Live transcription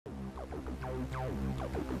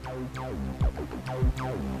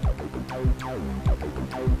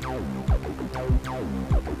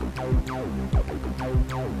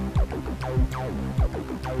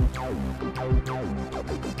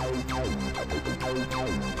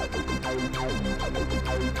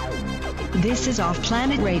This is Off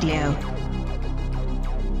Planet Radio.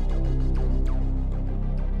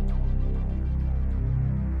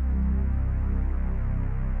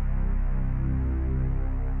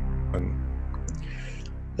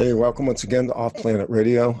 Hey, welcome once again to Off Planet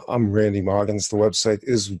Radio. I'm Randy Moggins. The website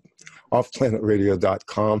is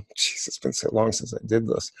offplanetradio.com. Jeez, it's been so long since I did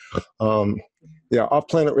this.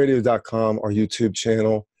 Offplanetradio.com, our YouTube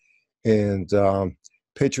channel, and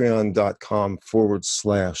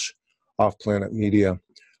patreon.com/offplanetmedia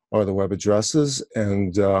are the web addresses.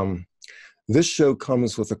 And this show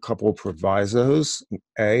comes with a couple of provisos.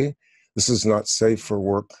 A, this is not safe for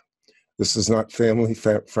work. This is not family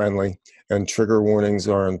friendly, and trigger warnings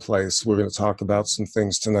are in place. We're going to talk about some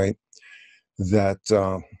things tonight that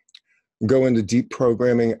go into deep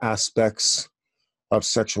programming aspects of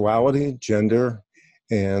sexuality, gender,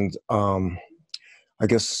 and I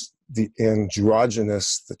guess the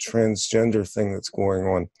androgynous, the transgender thing that's going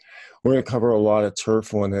on. We're going to cover a lot of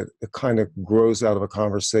turf on it. It kind of grows out of a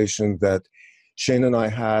conversation that Shane and I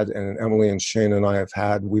had, and Emily and Shane and I have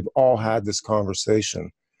had. We've all had this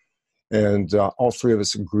conversation. And all three of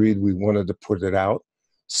us agreed we wanted to put it out.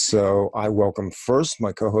 So I welcome first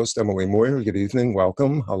my co-host, Emily Moyer. Good evening.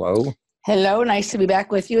 Welcome. Hello. Hello. Nice to be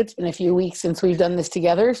back with you. It's been a few weeks since we've done this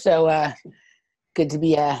together. So good to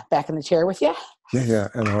be back in the chair with you. Yeah.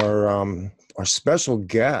 And our special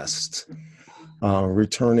guest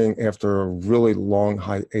returning after a really long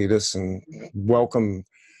hiatus, and welcome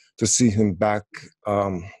to see him back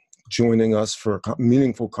joining us for a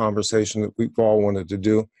meaningful conversation that we've all wanted to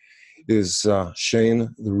do. Is Shane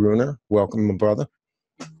the Ruiner. Welcome, my brother.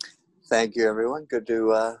 Thank you, everyone. Good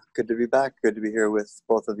to be back. Good to be here with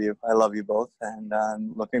both of you. I love you both, and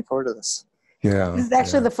I'm looking forward to this. Yeah, this is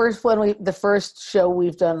actually the first show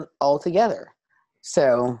we've done all together.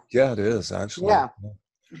 So yeah, it is actually.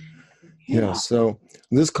 Yeah. So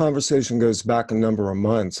this conversation goes back a number of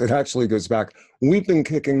months. It actually goes back. We've been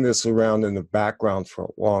kicking this around in the background for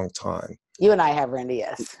a long time. You and I have, Randy.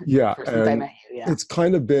 Yes. Yeah, since I met you. Yeah. It's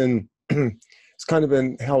kind of been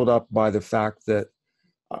held up by the fact that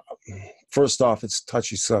first off, it's a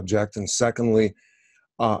touchy subject, and secondly,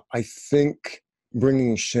 I think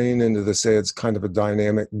bringing Shane into this adds kind of a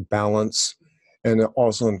dynamic balance, and it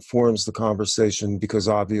also informs the conversation because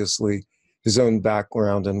obviously his own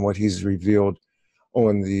background and what he's revealed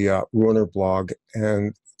on the Ruiner blog,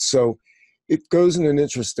 and so it goes in an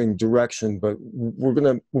interesting direction. But we're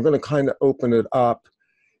gonna kind of open it up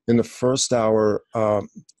in the first hour to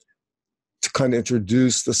kind of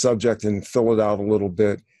introduce the subject and fill it out a little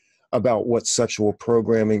bit about what sexual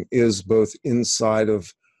programming is, both inside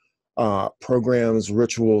of programs,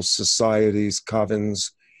 rituals, societies,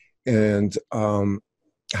 covens, and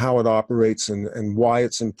how it operates and why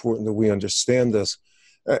it's important that we understand this.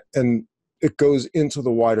 And it goes into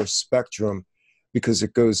the wider spectrum because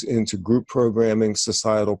it goes into group programming,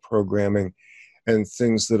 societal programming, and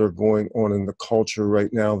things that are going on in the culture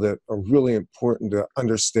right now that are really important to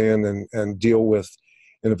understand and deal with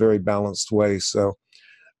in a very balanced way. So,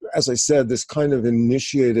 as I said, this kind of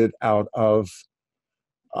initiated out of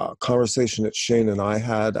a conversation that Shane and I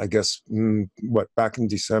had, I guess, back in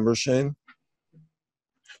December, Shane?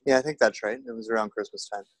 Yeah, I think that's right. It was around Christmas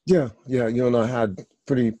time. Yeah. You and I had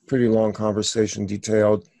pretty long conversation,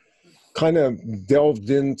 detailed, kind of delved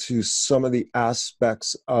into some of the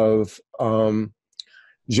aspects of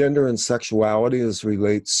gender and sexuality as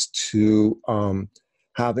relates to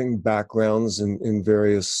having backgrounds in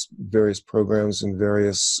various programs and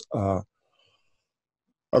various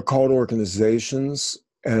occult organizations,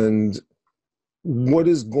 and what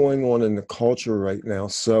is going on in the culture right now.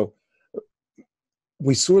 So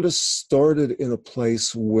we sort of started in a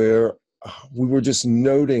place where we were just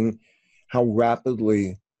noting how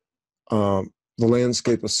rapidly the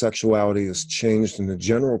landscape of sexuality has changed in the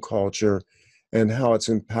general culture, and how it's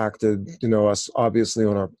impacted, us obviously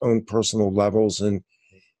on our own personal levels, and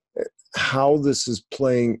how this is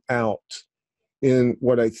playing out in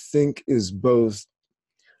what I think is both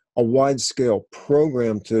a wide-scale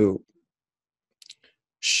program to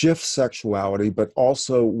shift sexuality, but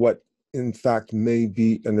also what in fact may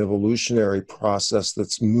be an evolutionary process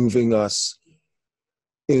that's moving us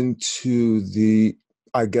into the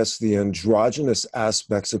androgynous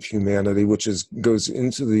aspects of humanity, which goes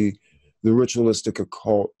into the ritualistic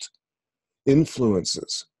occult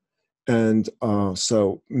influences. And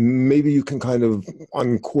so maybe you can kind of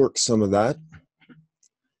uncork some of that.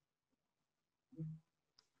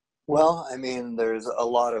 Well, I mean, there's a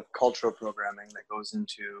lot of cultural programming that goes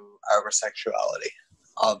into our sexuality.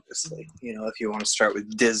 Obviously, if you want to start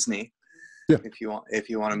with Disney, Yeah. if you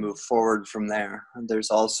want to move forward from there, there's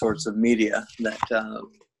all sorts of media that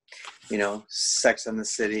Sex and the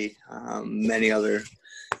City, many other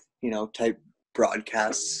type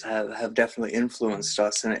broadcasts have definitely influenced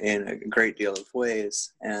us in a great deal of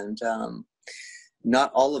ways, and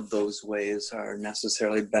not all of those ways are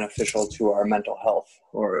necessarily beneficial to our mental health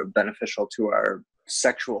or beneficial to our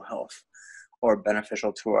sexual health or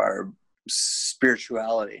beneficial to our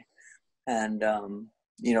spirituality. And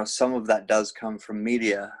some of that does come from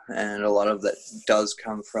media, and a lot of that does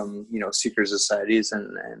come from secret societies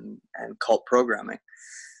and cult programming,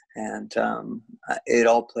 and it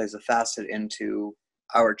all plays a facet into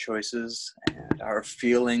our choices and our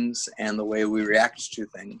feelings and the way we react to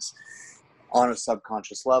things on a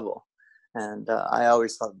subconscious level. And I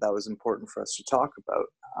always thought that was important for us to talk about.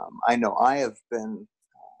 I know I have been,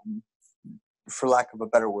 for lack of a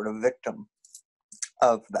better word, a victim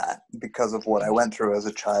of that because of what I went through as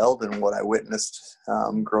a child and what I witnessed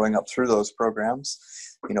growing up through those programs.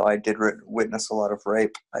 I did witness a lot of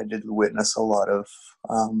rape. I did witness a lot of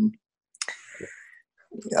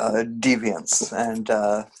deviance, and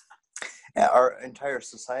our entire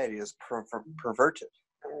society is perverted,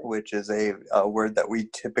 which is a word that we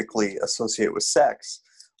typically associate with sex,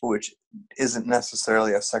 which isn't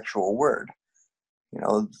necessarily a sexual word.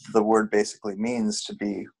 The word basically means to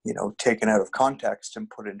be, taken out of context and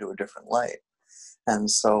put into a different light. And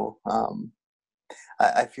so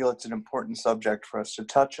I feel it's an important subject for us to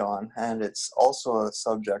touch on. And it's also a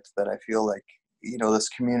subject that I feel like, this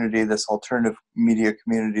community, this alternative media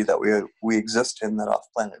community that we exist in, that Off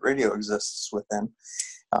Planet Radio exists within,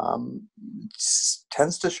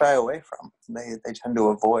 tends to shy away from. They tend to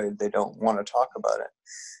avoid. They don't want to talk about it.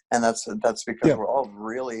 And that's because we're all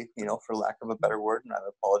really, for lack of a better word, and I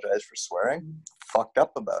apologize for swearing, fucked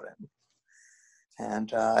up about it.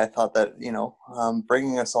 And I thought that,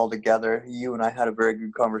 bringing us all together, you and I had a very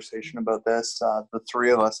good conversation about this. The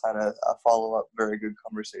three of us had a follow-up very good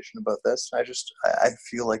conversation about this. I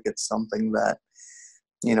feel like it's something that,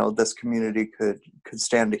 this community could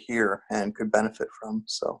stand to hear and could benefit from.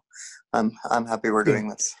 So I'm happy we're doing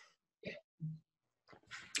this.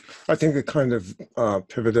 I think it kind of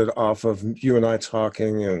pivoted off of you and I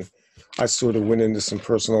talking, and I sort of went into some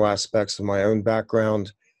personal aspects of my own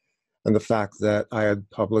background and the fact that I had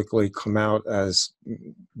publicly come out as,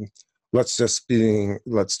 let's just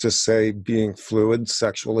say being fluid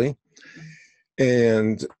sexually.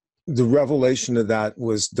 And the revelation of that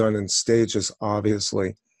was done in stages,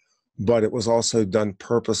 obviously, but it was also done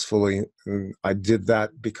purposefully. And I did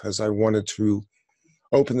that because I wanted to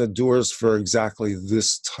open the doors for exactly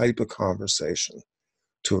this type of conversation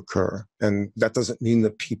to occur. And that doesn't mean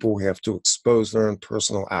that people have to expose their own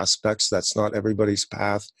personal aspects. That's not everybody's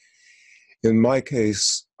path. In my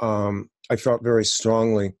case, I felt very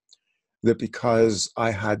strongly that because I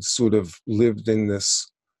had sort of lived in this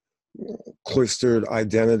cloistered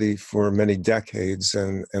identity for many decades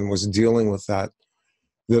and was dealing with that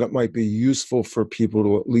it might be useful for people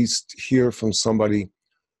to at least hear from somebody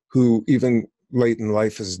who even late in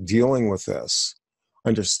life is dealing with this,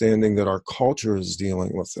 understanding that our culture is dealing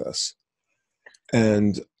with this.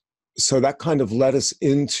 And so that kind of led us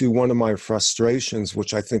into one of my frustrations,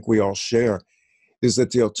 which I think we all share, is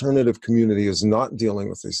that the alternative community is not dealing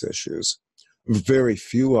with these issues. Very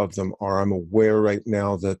few of them are. I'm aware right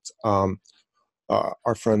now that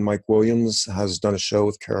our friend Mike Williams has done a show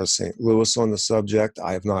with Kara St. Louis on the subject.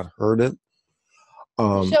 I have not heard it.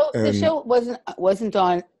 The show wasn't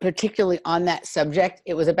on particularly on that subject.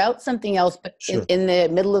 It was about something else, but Sure. in the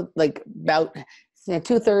middle of about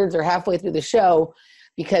 2/3 or halfway through the show,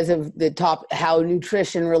 because of how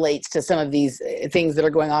nutrition relates to some of these things that are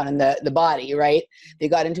going on in the body, right? They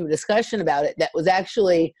got into a discussion about it that was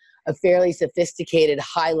actually a fairly sophisticated,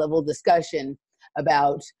 high-level discussion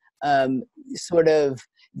about sort of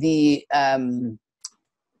the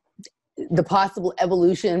possible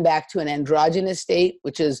evolution back to an androgynous state,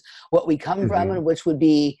 which is what we come from, and which would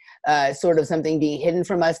be sort of something being hidden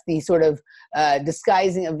from us, the sort of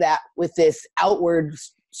disguising of that with this outward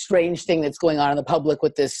strange thing that's going on in the public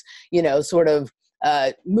with this, sort of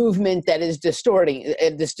movement that is distorting,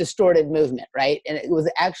 this distorted movement, right? And it was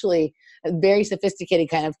actually a very sophisticated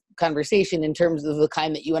kind of conversation in terms of the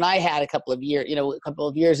kind that you and I had a couple of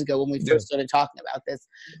years ago when we first started talking about this.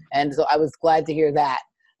 And so I was glad to hear that.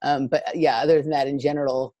 But yeah, other than that, in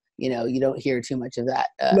general, you don't hear too much of that.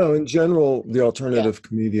 No, in general, the alternative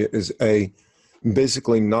media is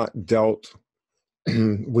basically not dealt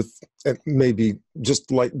with maybe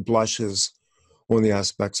just light blushes one of the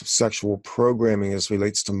aspects of sexual programming as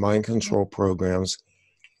relates to mind control programs.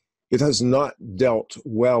 It has not dealt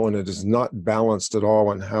well, and it is not balanced at all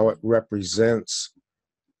on how it represents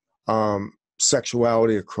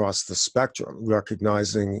sexuality across the spectrum,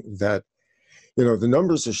 recognizing that, the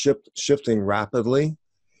numbers are shifting rapidly.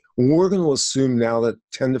 We're going to assume now that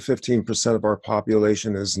 10 to 15% of our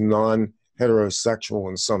population is non-heterosexual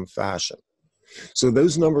in some fashion. So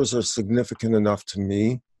those numbers are significant enough to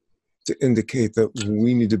me to indicate that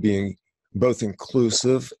we need to be both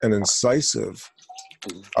inclusive and incisive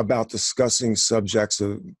about discussing subjects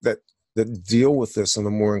that deal with this in a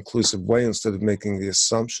more inclusive way, instead of making the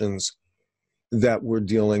assumptions that we're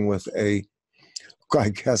dealing with a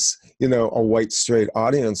white straight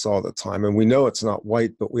audience all the time. And we know it's not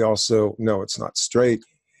white, but we also know it's not straight.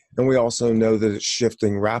 And we also know that it's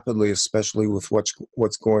shifting rapidly, especially with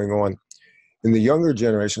what's going on in the younger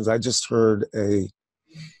generations. I just heard a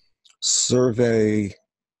survey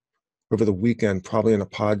over the weekend, probably in a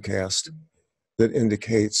podcast, that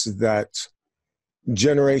indicates that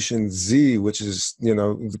Generation Z, which is,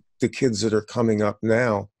 the kids that are coming up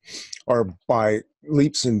now, are by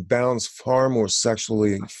leaps and bounds far more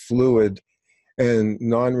sexually fluid and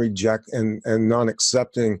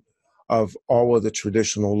non-accepting of all of the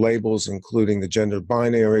traditional labels, including the gender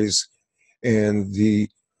binaries and the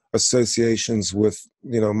associations with,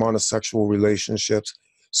 monosexual relationships.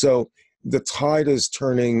 So the tide is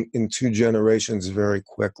turning in 2 generations very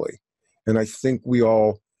quickly. And I think we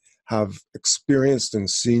all have experienced and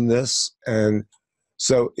seen this. And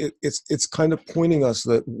so it's kind of pointing us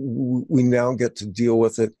that we now get to deal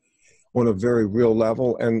with it on a very real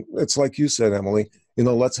level. And it's like you said, Emily,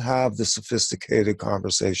 let's have the sophisticated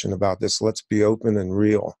conversation about this. Let's be open and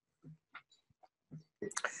real.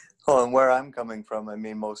 Well, and where I'm coming from,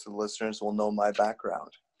 most of the listeners will know my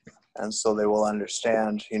background. And so they will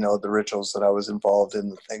understand, the rituals that I was involved in,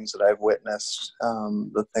 the things that I've witnessed,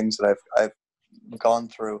 the things that I've gone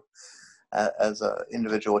through as an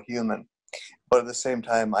individual human. But at the same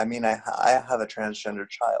time, I have a transgender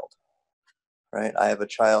child, right? I have a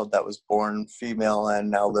child that was born female and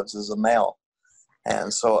now lives as a male.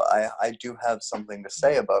 And so I do have something to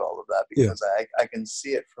say about all of that, because I can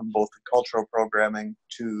see it from both the cultural programming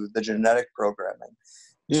to the genetic programming,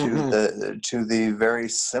 to the very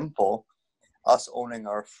simple us owning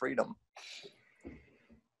our freedom.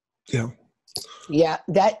 Yeah,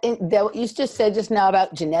 that what you just said just now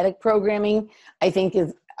about genetic programming, I think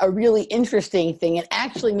is a really interesting thing, and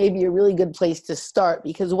actually maybe a really good place to start,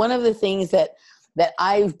 because one of the things that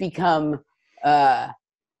I've become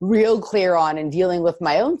real clear on in dealing with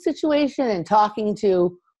my own situation and talking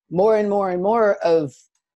to more and more and more of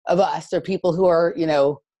us, or people who are,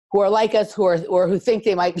 who are like us, or who think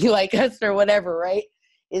they might be like us or whatever, right?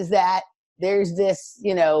 Is that there's this,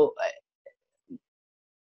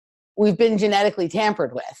 we've been genetically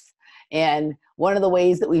tampered with. And one of the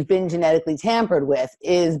ways that we've been genetically tampered with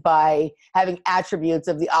is by having attributes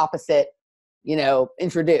of the opposite,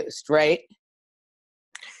 introduced, right?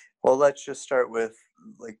 Well, let's just start with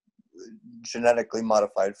genetically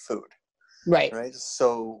modified food. Right.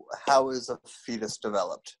 So how is a fetus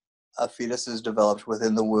developed? A fetus is developed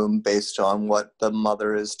within the womb based on what the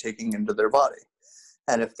mother is taking into their body.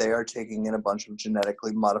 And if they are taking in a bunch of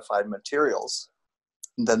genetically modified materials,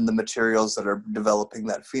 then the materials that are developing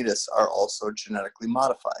that fetus are also genetically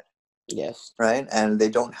modified. Yes. Right? And they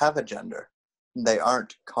don't have a gender. They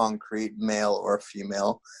aren't concrete male or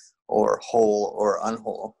female or whole or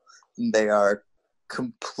unwhole. They are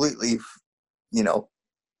completely,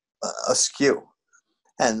 askew.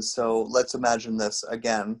 And so let's imagine this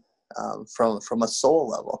again from a soul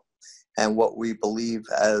level and what we believe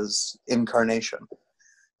as incarnation.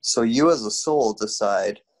 So you as a soul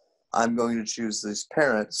decide, I'm going to choose these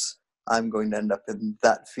parents. I'm going to end up in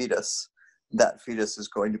that fetus. That fetus is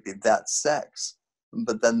going to be that sex.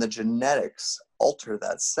 But then the genetics alter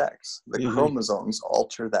that sex. The chromosomes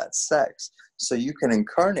alter that sex. So you can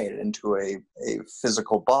incarnate into a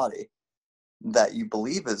physical body that you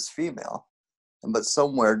believe is female. But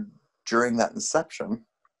somewhere during that inception,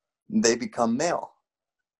 they become male.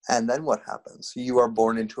 And then what happens? You are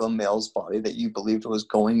born into a male's body that you believed was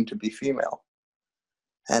going to be female.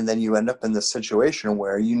 And then you end up in this situation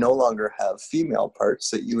where you no longer have female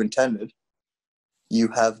parts that you intended. You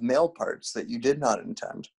have male parts that you did not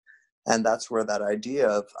intend. And that's where that idea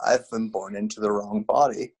of I've been born into the wrong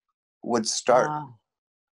body would start. Wow.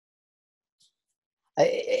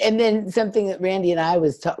 And then something that Randy and I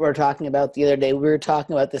were talking about the other day, we were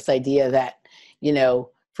talking about this idea that,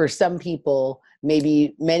 for some people,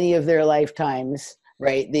 maybe many of their lifetimes,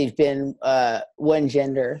 right, they've been one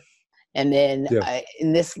gender. And then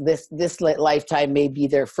in this lifetime may be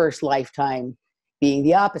their first lifetime being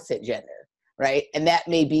the opposite gender, right? And that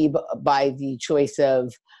may be by the choice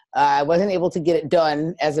of, I wasn't able to get it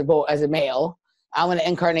done as a male. I'm going to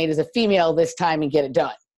incarnate as a female this time and get it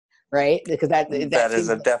done, right? Because that is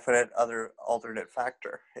a definite alternate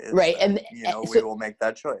factor, right? That, we will make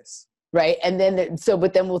that choice. Right. And then,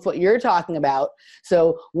 but then with what you're talking about,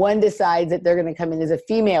 so one decides that they're going to come in as a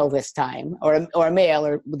female this time, or a male,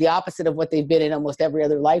 or the opposite of what they've been in almost every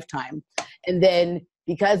other lifetime. And then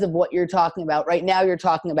because of what you're talking about, right now you're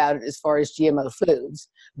talking about it as far as GMO foods.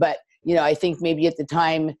 But, I think maybe at the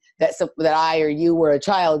time that I or you were a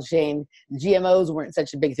child, Shane, GMOs weren't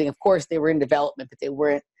such a big thing. Of course, they were in development, but they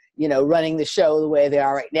weren't, running the show the way they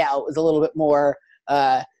are right now. It was a little bit more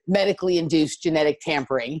medically induced genetic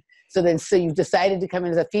tampering. So you've decided to come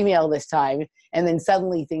in as a female this time, and then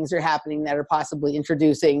suddenly things are happening that are possibly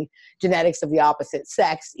introducing genetics of the opposite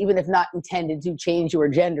sex, even if not intended to change your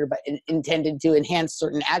gender, but intended to enhance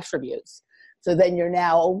certain attributes. So then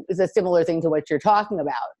it's a similar thing to what you're talking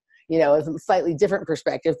about, a slightly different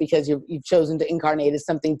perspective, because you've chosen to incarnate as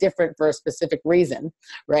something different for a specific reason,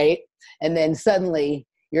 right? And then suddenly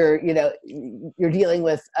you're dealing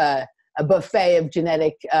with a buffet of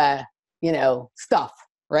genetic, stuff.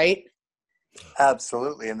 Right?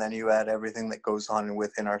 Absolutely. And then you add everything that goes on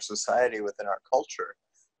within our society, within our culture,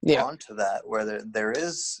 onto that, where there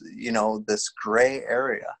is, this gray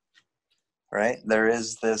area, right? There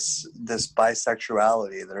is this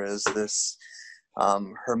bisexuality, there is this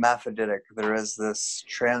hermaphroditic, there is this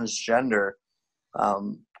transgender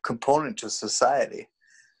component to society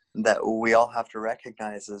that we all have to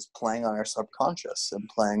recognize as playing on our subconscious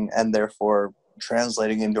and therefore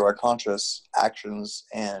translating into our conscious actions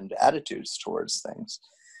and attitudes towards things,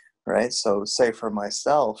 right? So say for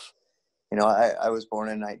myself, I was born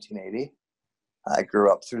in 1980. I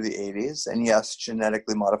grew up through the 80s, and yes,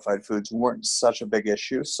 genetically modified foods weren't such a big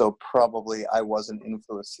issue, so probably I wasn't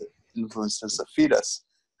influenced as a fetus.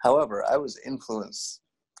 However, I was influenced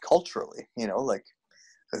culturally, like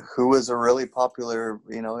who was a really popular,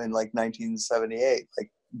 in like 1978, like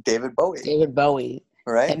David Bowie.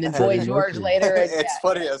 Right, and then Boy George later. It's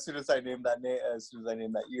funny. As soon as I named that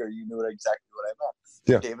year, you knew exactly what I meant.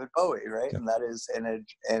 Yeah. David Bowie, right, and that is an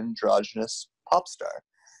androgynous pop star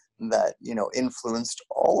that influenced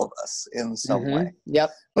all of us in some way.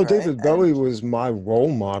 Yep. Oh, right? David Bowie was my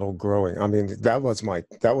role model growing. I mean, that was my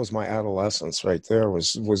adolescence right there.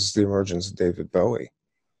 Was the emergence of David Bowie.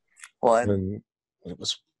 Well, and it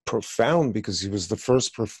was profound because he was the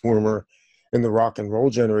first performer in the rock and roll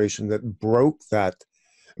generation that broke that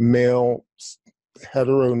male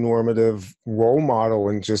heteronormative role model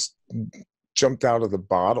and just jumped out of the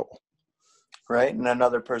bottle. Right. And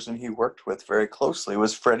another person he worked with very closely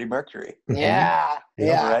was Freddie Mercury. Yeah.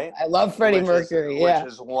 Right. I love Freddie Mercury. Which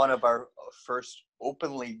is one of our first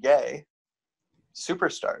openly gay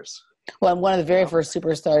superstars. Well, I'm one of the very first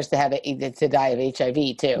superstars to die of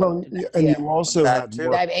HIV too. Well, and you also had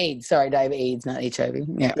die of AIDS. Sorry, die of AIDS, not HIV.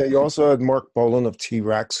 Yeah. You also had Mark Bolan of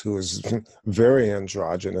T-Rex, who was very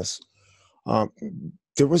androgynous.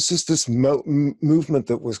 There was just this movement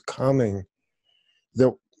that was coming,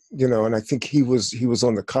 that and I think he was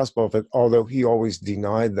on the cusp of it. Although he always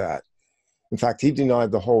denied that. In fact, he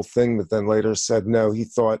denied the whole thing, but then later said no. He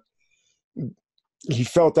felt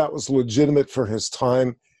that was legitimate for his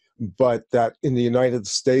time. But that in the United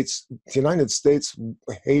States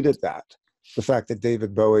hated that, the fact that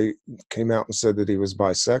David Bowie came out and said that he was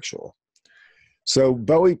bisexual. So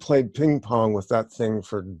Bowie played ping pong with that thing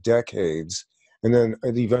for decades, and then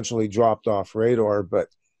it eventually dropped off radar. But,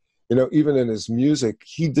 even in his music,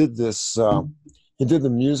 he did this, he did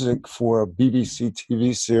the music for a BBC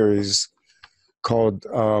TV series called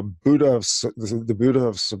the Buddha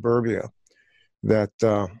of Suburbia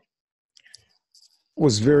that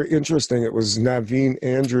was very interesting. It was Naveen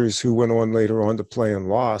Andrews who went on later on to play in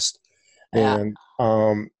Lost, and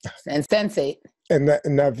Sense8. And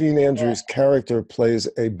Naveen Andrews' character plays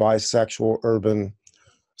a bisexual urban,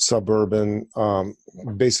 suburban,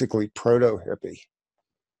 basically proto hippie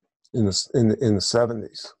in the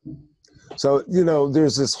 70s. So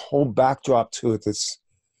there's this whole backdrop to it that's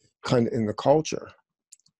kind of in the culture.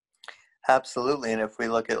 Absolutely, and if we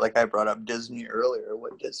look at, like I brought up Disney earlier,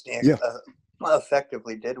 what Disney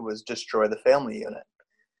effectively did was destroy the family unit,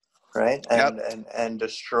 right? And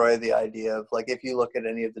destroy the idea of, like, if you look at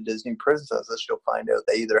any of the Disney princesses, you'll find out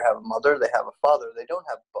they either have a mother, they have a father, they don't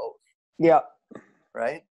have both. Yeah.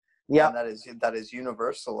 Right? Yeah. And that is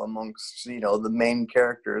universal amongst, the main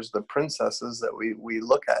characters, the princesses that we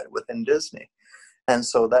look at within Disney. And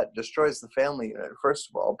so that destroys the family unit, first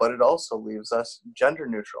of all, but it also leaves us gender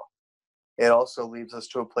neutral. It also leads us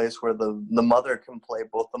to a place where the mother can play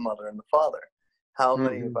both the mother and the father. How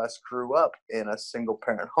many of us grew up in a single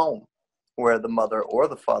parent home where the mother or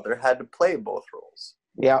the father had to play both roles?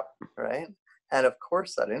 Yep. Right? And of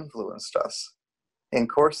course that influenced us. And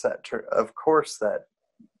of course that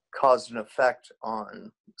caused an effect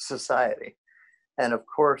on society. And of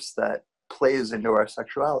course that plays into our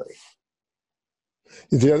sexuality.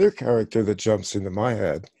 The other character that jumps into my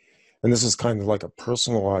head, and this is kind of like a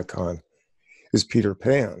personal icon, is Peter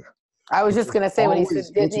Pan. I was just going to say, when he said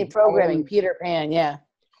Disney programming, Peter Pan, yeah.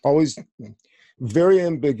 Always very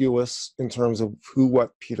ambiguous in terms of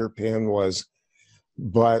what Peter Pan was.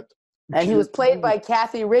 And he was played by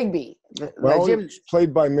Kathy Rigby. He's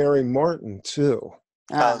played by Mary Martin, too.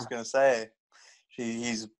 I was going to say,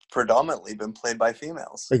 he's predominantly been played by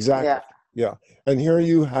females. Exactly. Yeah. And here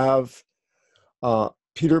you have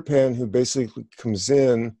Peter Pan, who basically comes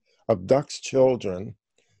in, abducts children,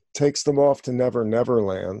 takes them off to Never Never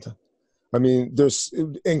Land. I mean, there's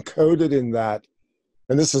encoded in that,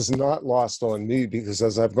 and this is not lost on me, because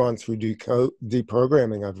as I've gone through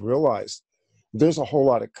deprogramming, I've realized there's a whole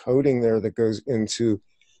lot of coding there that goes into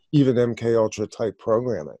even MK Ultra type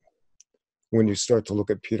programming when you start to look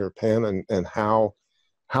at Peter Pan and how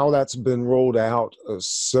that's been rolled out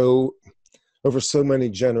over so many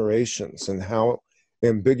generations, and how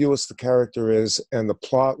ambiguous the character is, and the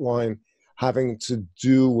plot line having to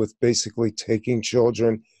do with basically taking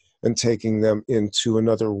children and taking them into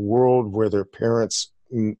another world where their parents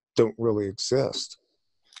don't really exist.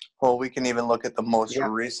 Well, we can even look at the most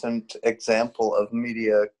recent example of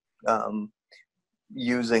media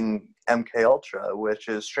using MK Ultra, which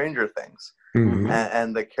is Stranger Things,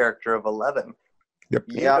 and the character of 11. Yep.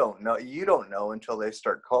 You don't know until they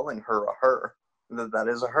start calling her a her, that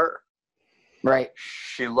is a her. Right.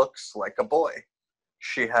 She looks like a boy.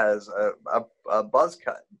 She has a buzz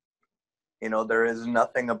cut. You know, there is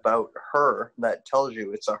nothing about her that tells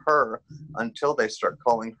you it's a her until they start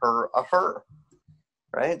calling her a her.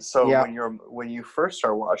 Right? So when you first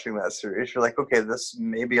start watching that series, you're like, okay, this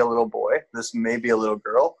may be a little boy, this may be a little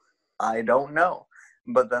girl, I don't know.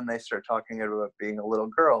 But then they start talking about being a little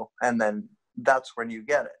girl, and then that's when you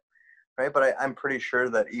get it. Right? But I'm pretty sure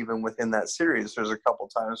that even within that series, there's a couple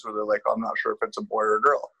times where they're like, oh, I'm not sure if it's a boy or a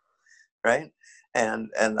girl. Right? And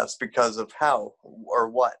that's because of how or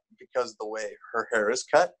what? Because the way her hair is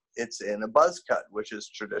cut, it's in a buzz cut, which is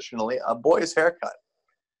traditionally a boy's haircut.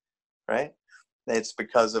 Right? It's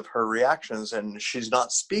because of her reactions, and she's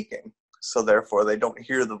not speaking. So therefore, they don't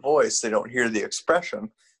hear the voice, they don't hear the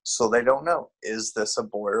expression, so they don't know, is this a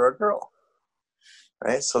boy or a girl?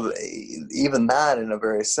 Right? So even that, in a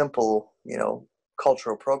very simple,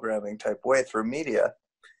 cultural programming type way through media,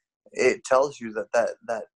 it tells you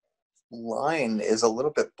that line is a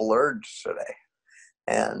little bit blurred today.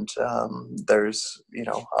 And there's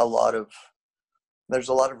a lot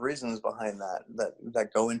of reasons behind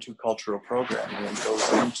that go into cultural programming, and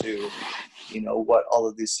goes into what all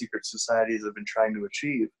of these secret societies have been trying to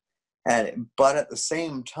achieve. But at the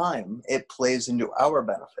same time, it plays into our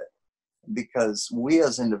benefit, because we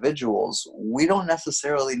as individuals, we don't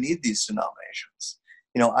necessarily need these denominations.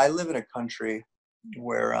 I live in a country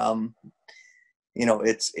where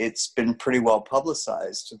it's been pretty well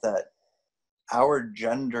publicized that our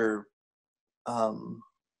gender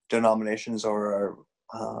denominations, or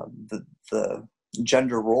the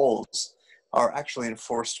gender roles, are actually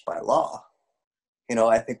enforced by law.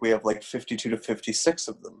 I think we have like 52 to 56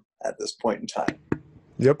 of them at this point in time.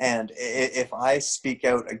 Yep. And if I speak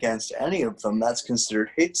out against any of them, that's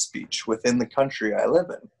considered hate speech within the country I live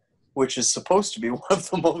in, which is supposed to be one of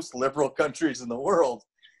the most liberal countries in the world,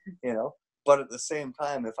 But at the same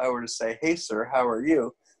time, if I were to say, hey, sir, how are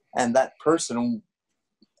you? And that person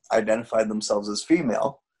identified themselves as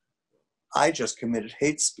female, I just committed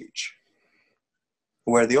hate speech.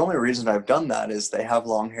 Where the only reason I've done that is they have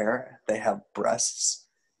long hair, they have breasts,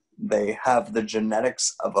 they have the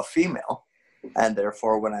genetics of a female, and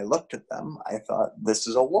therefore when I looked at them, I thought, this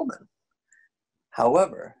is a woman.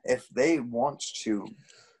 However, if they want to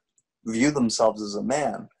view themselves as a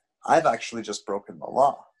man, I've actually just broken the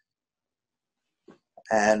law.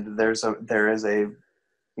 And there is a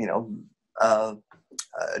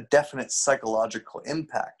definite psychological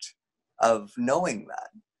impact of knowing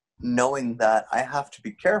that I have to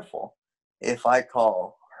be careful. If I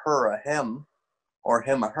call her a him or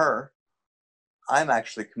him a her, I'm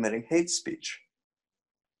actually committing hate speech.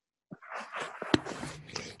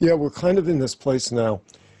 Yeah, we're kind of in this place now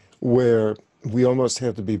where we almost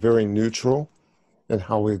have to be very neutral in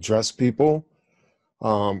how we address people.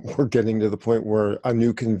 We're getting to the point where a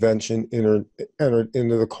new convention entered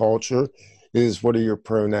into the culture. is what are your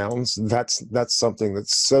pronouns? That's something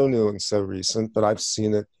that's so new and so recent, but I've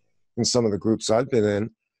seen it in some of the groups I've been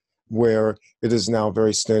in, where it is now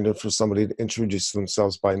very standard for somebody to introduce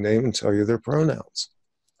themselves by name and tell you their pronouns.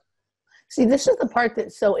 See, this is the part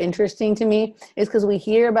that's so interesting to me, is because we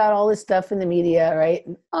hear about all this stuff in the media, right?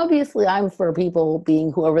 And obviously, I'm for people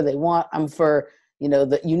being whoever they want. I'm for,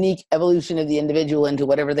 the unique evolution of the individual into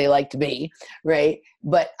whatever they like to be, right?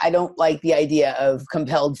 But I don't like the idea of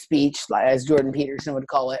compelled speech, as Jordan Peterson would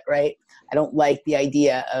call it, right? I don't like the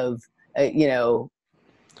idea of,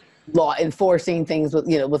 law enforcing things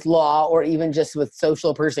with law, or even just with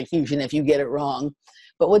social persecution if you get it wrong.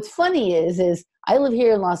 But what's funny is I live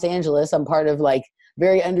here in Los Angeles. I'm part of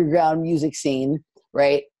very underground music scene,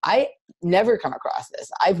 right? I never come across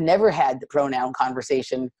this. I've never had the pronoun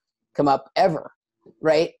conversation come up ever,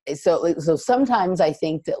 right? So sometimes I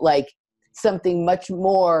think that something much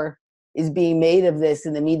more is being made of this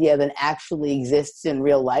in the media than actually exists in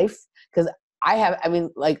real life. Because I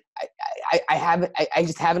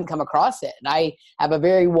just haven't come across it. And I have a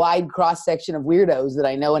very wide cross section of weirdos that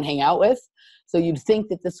I know and hang out with. So you'd think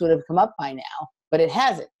that this would have come up by now, but it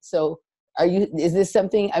hasn't. So is this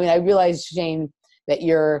something, I realize, Shane, that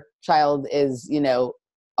your child is,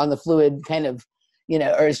 on the fluid kind of,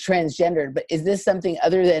 or is transgendered, but is this something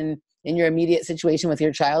other than in your immediate situation with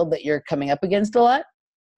your child that you're coming up against a lot?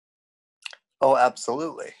 Oh,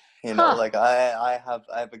 absolutely. I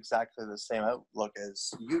have exactly the same outlook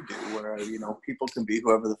as you do, where, people can be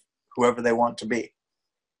whoever they want to be.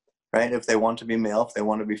 Right? If they want to be male, if they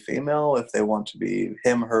want to be female, if they want to be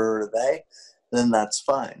him, her, or they, then that's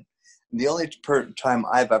fine. The only time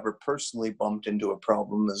I've ever personally bumped into a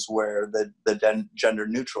problem is where the gender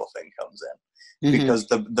neutral thing comes in, mm-hmm. because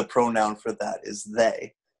the pronoun for that is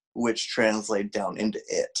they, which translate down into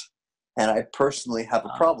it. And I personally have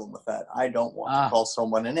a problem with that. I don't want to call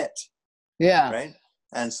someone an it. Yeah. Right?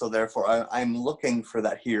 And so therefore I'm looking for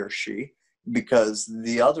that he or she, because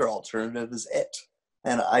the other alternative is it.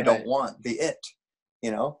 And I don't want the it,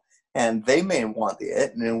 and they may want the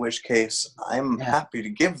it, and in which case I'm happy to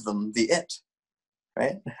give them the it,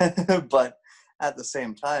 right? But at the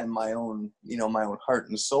same time, my own heart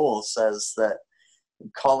and soul says that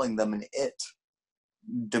calling them an it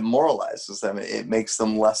demoralizes them. It makes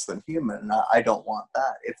them less than human. And I don't want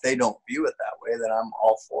that. If they don't view it that way, then I'm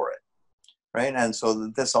all for it, right? And so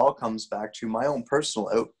this all comes back to my own personal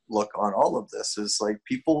outlook on all of this, is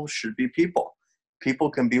people should be people.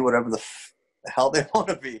 People can be whatever the hell they want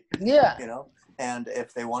to be. Yeah. And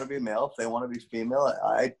if they want to be male, if they want to be female,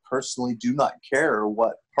 I personally do not care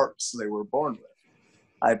what parts they were born with.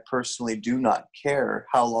 I personally do not care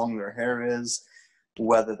how long their hair is,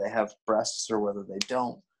 whether they have breasts or whether they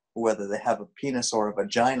don't, whether they have a penis or a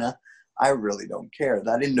vagina. I really don't care.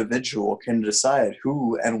 That individual can decide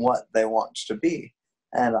who and what they want to be.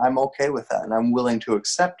 And I'm okay with that. And I'm willing to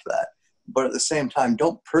accept that. But at the same time,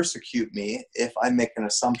 don't persecute me if I make an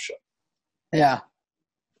assumption. Yeah.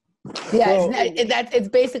 Yeah, well, it's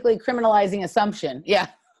basically criminalizing assumption. Yeah.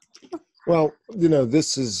 Well,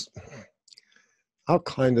 I'll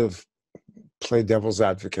kind of play devil's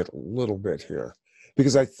advocate a little bit here,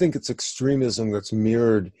 because I think it's extremism that's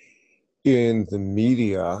mirrored in the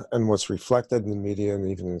media and what's reflected in the media and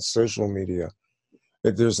even in social media.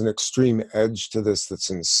 There's an extreme edge to this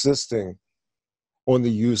that's insisting on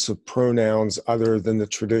the use of pronouns other than the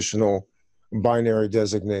traditional binary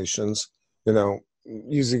designations,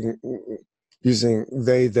 using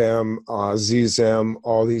they, them, ze, them,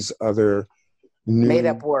 all these other new made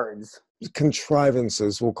up words,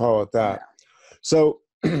 contrivances, we'll call it that. Yeah. So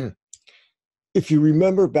if you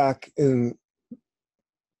remember back in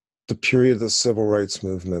the period of the civil rights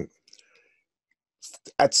movement,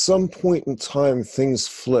 at some point in time, things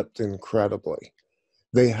flipped incredibly.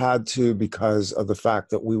 They had to, because of the fact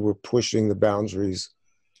that we were pushing the boundaries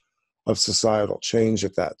of societal change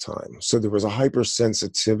at that time. So there was a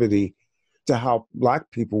hypersensitivity to how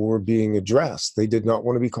Black people were being addressed. They did not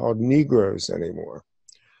want to be called Negroes anymore.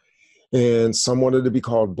 And some wanted to be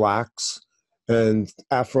called Blacks, and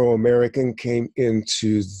Afro-American came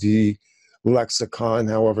into the lexicon,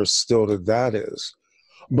 however stilted that is.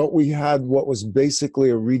 But we had what was basically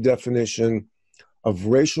a redefinition of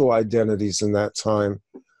racial identities in that time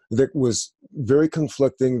that was very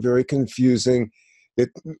conflicting, very confusing. It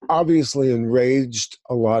obviously enraged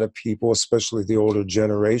a lot of people, especially the older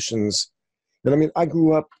generations. And I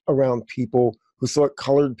grew up around people who thought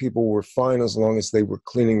colored people were fine as long as they were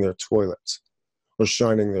cleaning their toilets or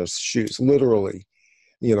shining their shoes. Literally,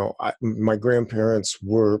 my grandparents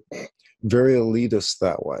were very elitist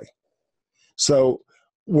that way. So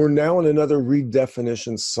we're now in another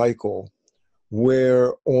redefinition cycle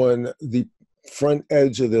where on the front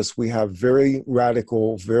edge of this, we have very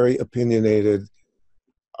radical, very opinionated,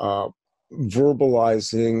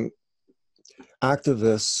 verbalizing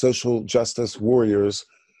activists, social justice warriors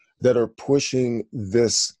that are pushing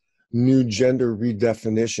this new gender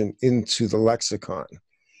redefinition into the lexicon.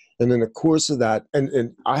 And in the course of that,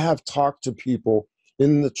 and I have talked to people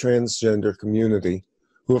in the transgender community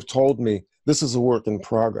who have told me this is a work in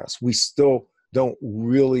progress. We still don't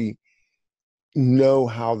really know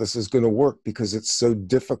how this is going to work because it's so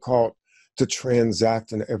difficult to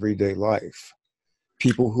transact in everyday life.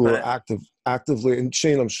 People who are actively, and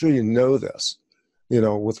Shane, I'm sure you know this,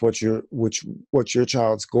 with what your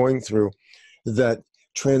child's going through, that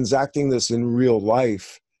transacting this in real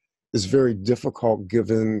life is very difficult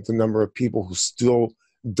given the number of people who still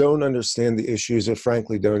don't understand the issues or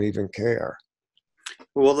frankly don't even care.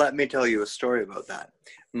 Well, let me tell you a story about that.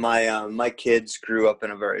 My kids grew up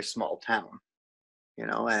in a very small town,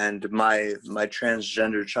 and my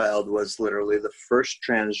transgender child was literally the first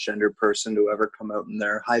transgender person to ever come out in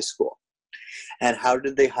their high school. And how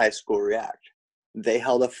did the high school react? They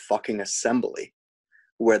held a fucking assembly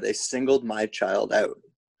where they singled my child out.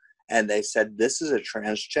 And they said, this is a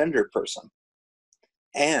transgender person.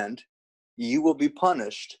 And you will be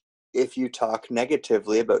punished if you talk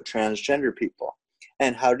negatively about transgender people.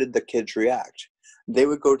 And how did the kids react? They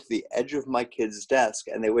would go to the edge of my kid's desk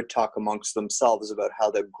and they would talk amongst themselves about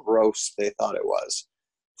how gross they thought it was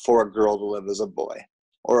for a girl to live as a boy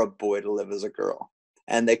or a boy to live as a girl.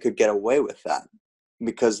 And they could get away with that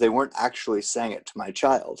because they weren't actually saying it to my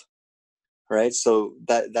child. Right? So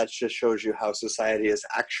that just shows you how society is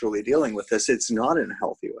actually dealing with this. It's not in a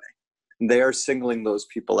healthy way. They are singling those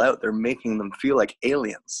people out. They're making them feel like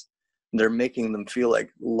aliens. They're making them feel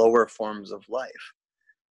like lower forms of life.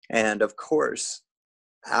 And of course,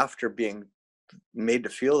 after being made to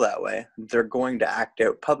feel that way, they're going to act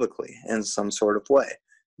out publicly in some sort of way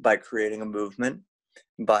by creating a movement,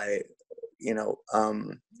 by,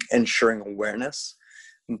 ensuring awareness,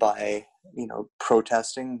 by,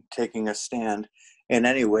 protesting, taking a stand in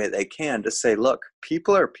any way they can to say, look,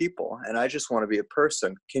 people are people and I just want to be a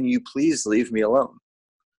person. Can you please leave me alone?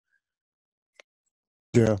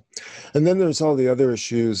 Yeah. And then there's all the other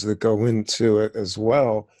issues that go into it as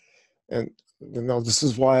well. And, this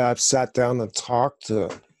is why I've sat down and talked to,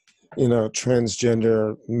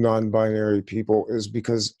 transgender, non-binary people, is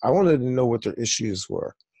because I wanted to know what their issues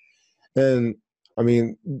were. And I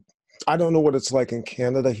mean, I don't know what it's like in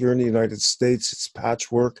Canada. Here in the United States, it's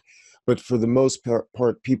patchwork. But for the most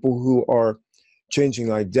part, people who are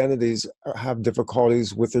changing identities have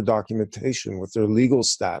difficulties with their documentation, with their legal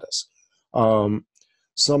status.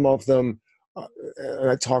 Some of them, and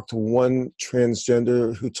I talked to one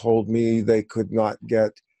transgender who told me they could not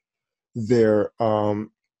get their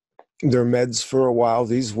meds for a while.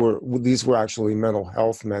 These were actually mental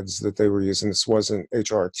health meds that they were using. This wasn't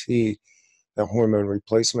HRT, the hormone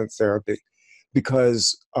replacement therapy,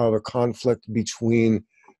 because of a conflict between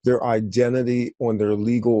their identity on their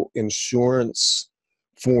legal insurance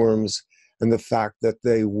forms and the fact that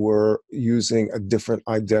they were using a different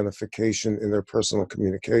identification in their personal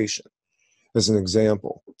communication, as an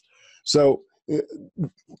example. So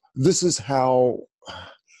this is how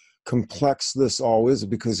complex this all is,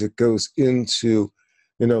 because it goes into,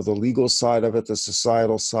 the legal side of it, the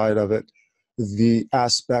societal side of it, the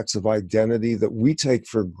aspects of identity that we take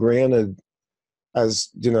for granted as,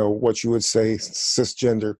 what you would say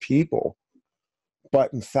cisgender people.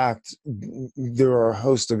 But in fact, there are a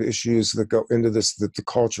host of issues that go into this that the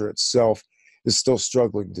culture itself is still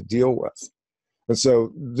struggling to deal with. And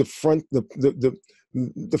so the front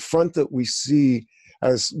that we see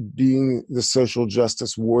as being the social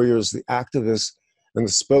justice warriors, the activists, and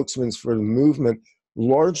the spokesmen for the movement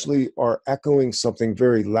largely are echoing something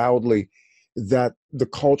very loudly that the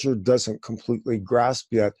culture doesn't completely grasp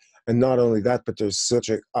yet. And not only that, but there's such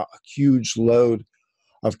a huge load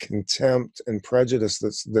of contempt and prejudice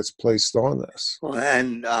that's placed on this. Well,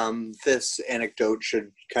 and this anecdote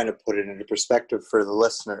should kind of put it into perspective for the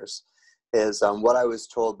listeners. Is what I was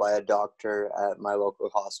told by a doctor at my local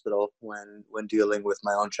hospital when dealing with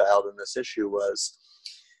my own child in this issue was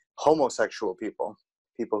homosexual people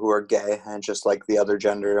who are gay and just like the other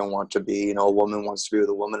gender and want to be, a woman wants to be with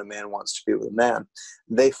a woman, a man wants to be with a man.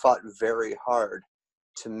 They fought very hard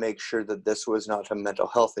to make sure that this was not a mental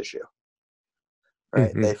health issue.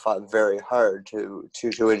 Right? Mm-hmm. They fought very hard to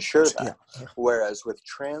ensure that. Yeah. Whereas with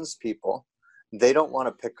trans people, they don't want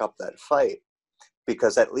to pick up that fight.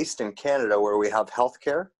 Because at least in Canada, where we have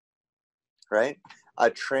healthcare, right,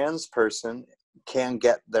 a trans person can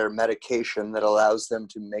get their medication that allows them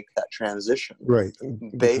to make that transition, right,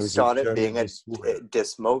 based on it being a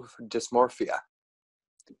dysmorphia. Right?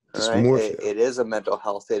 Dysmorphia. It is a mental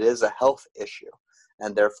health. It is a health issue,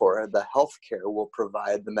 and therefore the healthcare will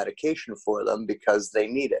provide the medication for them because they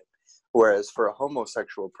need it. Whereas for a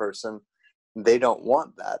homosexual person, they don't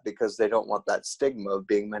want that because they don't want that stigma of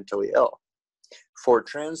being mentally ill. For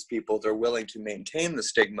trans people, they're willing to maintain the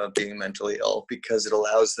stigma of being mentally ill because it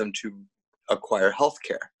allows them to acquire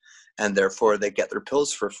healthcare, and therefore they get their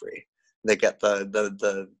pills for free. They get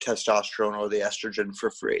the testosterone or the estrogen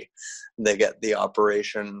for free. They get the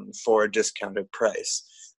operation for a discounted price.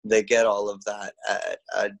 They get all of that at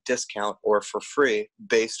a discount or for free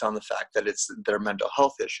based on the fact that it's their mental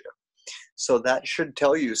health issue. So that should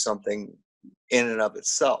tell you something in and of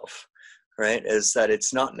itself, right? Is that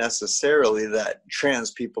it's not necessarily that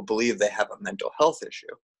trans people believe they have a mental health issue,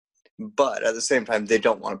 but at the same time, they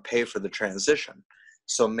don't want to pay for the transition.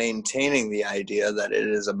 So maintaining the idea that it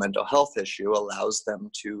is a mental health issue allows them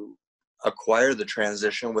to acquire the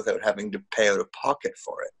transition without having to pay out of pocket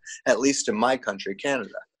for it, at least in my country, Canada.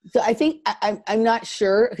 So I think I'm not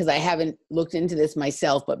sure because I haven't looked into this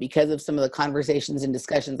myself, but because of some of the conversations and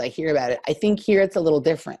discussions I hear about it, I think here it's a little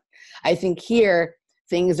different. I think here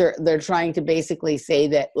they're trying to basically say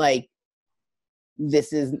that like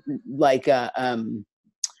this is like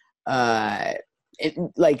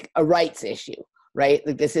like a rights issue, right?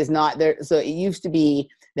 Like this is not there. So it used to be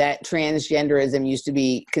that transgenderism used to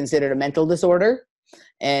be considered a mental disorder,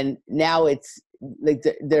 and now it's like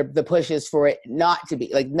the push is for it not to be,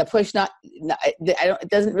 like the push not it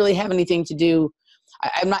doesn't really have anything to do.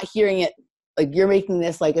 I'm not hearing it like you're making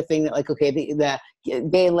this like a thing that like, okay, the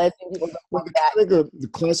gay and lesbian people don't want that. The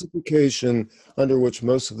classification under which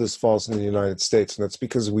most of this falls in the United States, and that's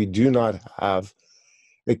because we do not have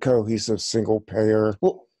a cohesive single payer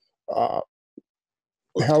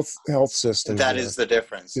health system. That is the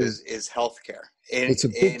difference, is healthcare. It's a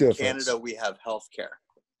big difference. In Canada, we have healthcare.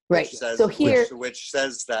 Right. So here, which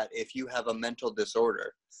says that if you have a mental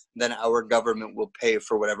disorder, then our government will pay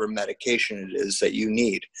for whatever medication it is that you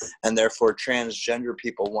need. And therefore, transgender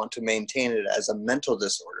people want to maintain it as a mental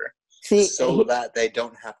disorder so that they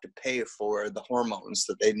don't have to pay for the hormones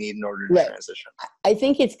that they need in order to transition. I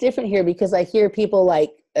think it's different here because I hear people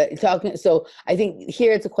like talking. So I think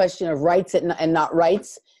here it's a question of rights and not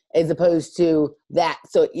rights as opposed to that.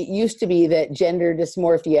 So it used to be that gender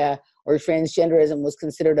dysmorphia or transgenderism was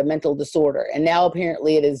considered a mental disorder. And now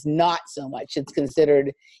apparently it is not so much. It's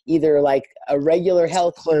considered either like a regular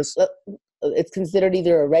health, it's considered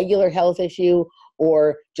either a regular health issue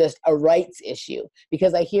or just a rights issue.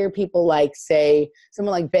 Because I hear people like say,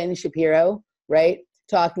 someone like Ben Shapiro, right?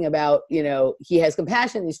 Talking about, you know, he has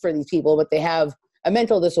compassion for these people, but they have a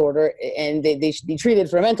mental disorder and they should be treated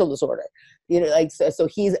for a mental disorder. You know, like, so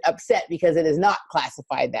he's upset because it is not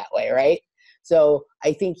classified that way, right? So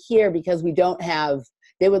I think here, because we don't have,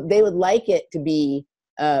 they would like it to be,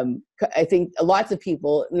 I think lots of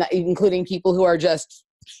people, including people who are just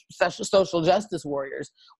social justice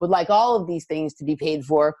warriors, would like all of these things to be paid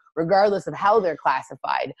for, regardless of how they're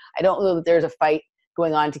classified. I don't know that there's a fight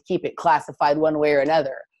going on to keep it classified one way or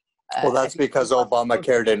another. Well, that's because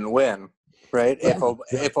Obamacare didn't win, right? If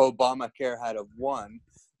Obamacare had won,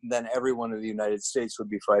 then everyone in the United States would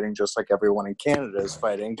be fighting just like everyone in Canada is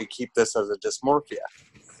fighting to keep this as a dysmorphia.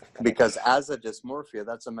 Because as a dysmorphia,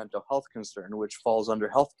 that's a mental health concern, which falls under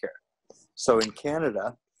healthcare. So in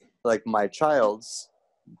Canada, like my child's,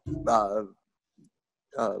 testosterone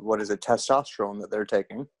that they're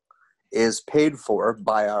taking is paid for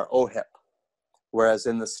by our OHIP. Whereas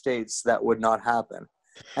in the States, that would not happen.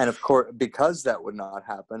 And of course, because that would not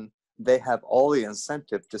happen, they have all the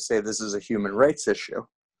incentive to say this is a human rights issue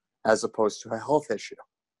as opposed to a health issue.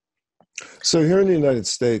 So here in the United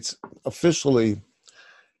States, officially,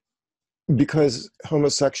 because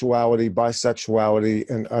homosexuality, bisexuality,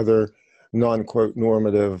 and other non-quote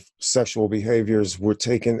normative sexual behaviors were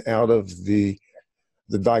taken out of the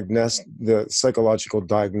psychological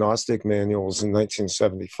diagnostic manuals in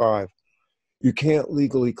 1975, you can't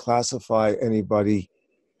legally classify anybody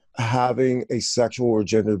having a sexual or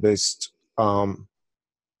gender-based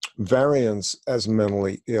variance as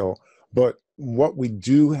mentally ill. But what we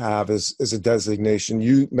do have is a designation.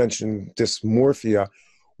 You mentioned dysmorphia.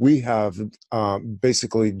 We have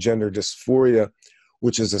basically gender dysphoria,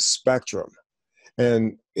 which is a spectrum.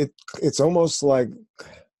 And it's almost like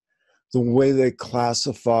the way they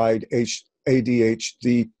classified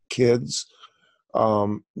ADHD kids.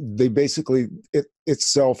 They basically, it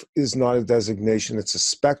itself is not a designation. It's a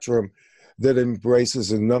spectrum that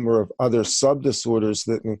embraces a number of other subdisorders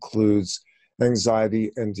that includes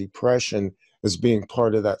anxiety and depression. as being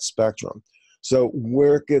part of that spectrum. So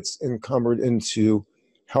where it gets encumbered into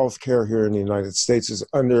healthcare here in the United States is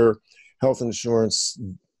under health insurance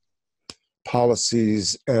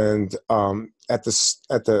policies, and at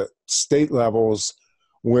the state levels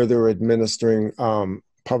where they're administering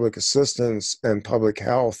public assistance and public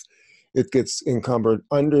health, it gets encumbered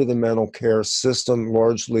under the mental care system,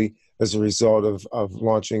 largely as a result of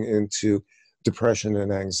launching into depression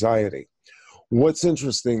and anxiety. What's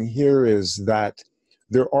interesting here is that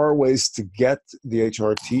there are ways to get the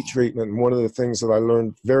HRT treatment. One of the things that I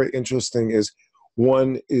learned very interesting is,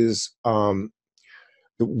 one is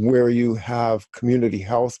where you have community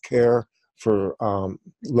health care for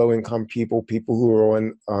low-income people who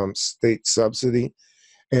are on state subsidy,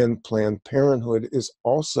 and Planned Parenthood is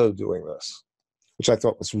also doing this, which I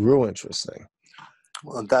thought was real interesting.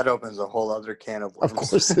 Well, that opens a whole other can of worms. Of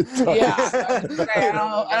course it does. Yeah, I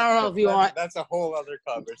don't know if you want. That's a whole other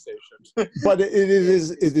conversation. But it is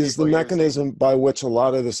the people mechanism by which a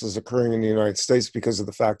lot of this is occurring in the United States because of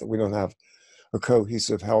the fact that we don't have a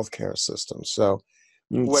cohesive healthcare system. So,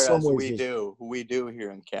 whereas we do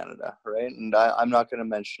here in Canada, right? And I'm not going to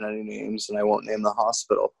mention any names, and I won't name the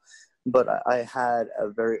hospital, but I had a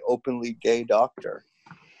very openly gay doctor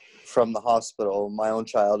from the hospital, my own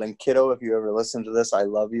child. And kiddo, if you ever listen to this, I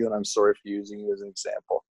love you, and I'm sorry for using you as an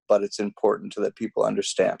example, but it's important to that people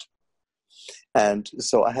understand. And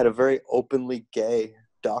so I had a very openly gay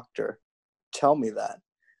doctor tell me that,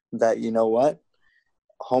 you know what?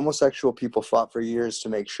 Homosexual people fought for years to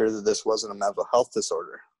make sure that this wasn't a mental health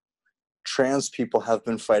disorder. Trans people have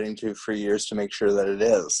been fighting for years to make sure that it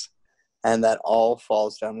is. And that all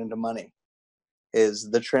falls down into money. Is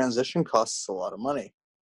the transition costs a lot of money.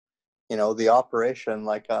 You know, the operation,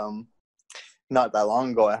 like not that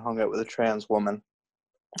long ago, I hung out with a trans woman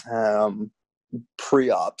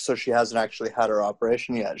pre-op. So she hasn't actually had her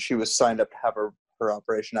operation yet. She was signed up to have her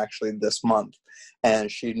operation actually this month,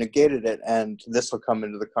 and she negated it. And this will come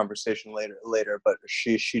into the conversation later, but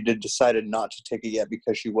she decided not to take it yet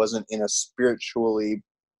because she wasn't in a spiritually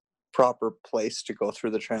proper place to go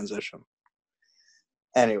through the transition.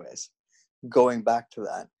 Anyways, going back to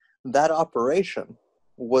that operation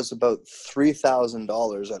was about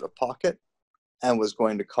 $3,000 out of pocket and was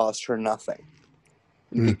going to cost her nothing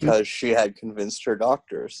because she had convinced her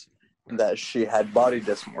doctors that she had body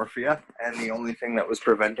dysmorphia, and the only thing that was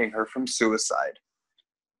preventing her from suicide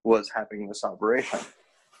was having this operation.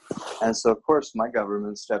 And so, of course, my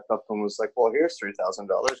government stepped up and was like, well, here's $3,000.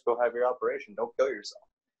 Go have your operation. Don't kill yourself,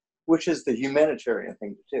 which is the humanitarian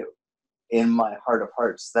thing to do. In my heart of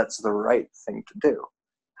hearts, that's the right thing to do.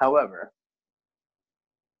 However,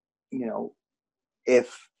 you know,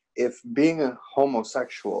 if being a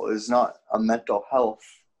homosexual is not a mental health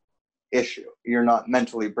issue, you're not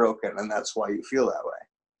mentally broken, and that's why you feel that way,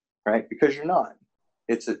 right? Because you're not.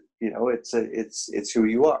 It's who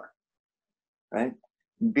you are, right?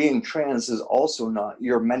 Being trans is also not,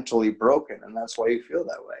 you're mentally broken, and that's why you feel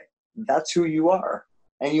that way. That's who you are,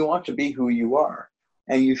 and you want to be who you are,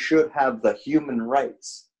 and you should have the human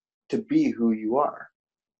rights to be who you are.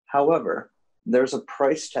 However, there's a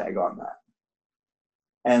price tag on that,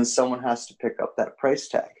 and someone has to pick up that price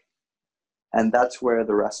tag. And that's where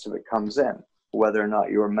the rest of it comes in, whether or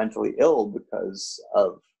not you're mentally ill because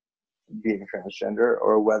of being transgender,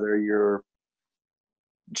 or whether you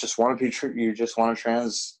just want to become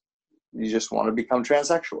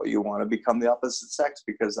transsexual. You want to become the opposite sex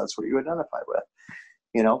because that's what you identify with.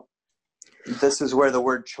 You know, this is where the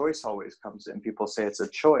word choice always comes in. People say it's a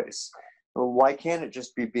choice. Well, why can't it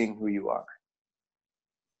just be being who you are?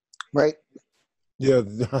 Right. Yeah,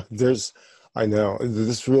 I know,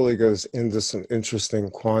 this really goes into some interesting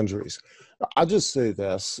quandaries. I'll just say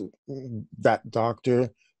this, that doctor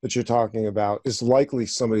that you're talking about is likely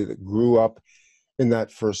somebody that grew up in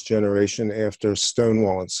that first generation after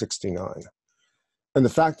Stonewall in '69. And the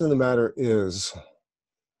fact of the matter is,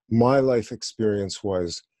 my life experience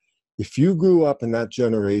was, if you grew up in that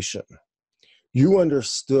generation, you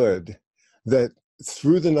understood that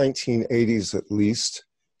through the 1980s at least,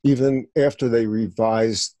 even after they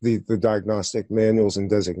revised the diagnostic manuals and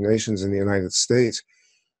designations in the United States,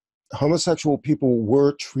 homosexual people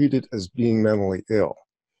were treated as being mentally ill.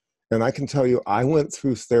 And I can tell you, I went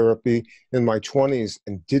through therapy in my 20s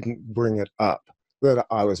and didn't bring it up that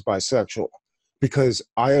I was bisexual, because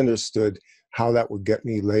I understood how that would get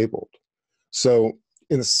me labeled. So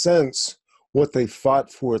in a sense, what they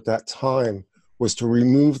fought for at that time was to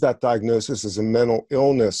remove that diagnosis as a mental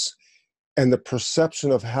illness, and the perception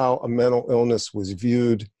of how a mental illness was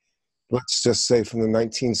viewed, let's just say from the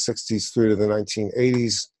 1960s through to the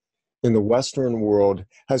 1980s in the Western world,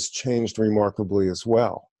 has changed remarkably as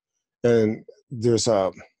well. And there's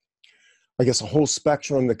I guess, a whole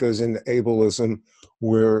spectrum that goes into ableism,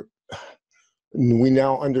 where we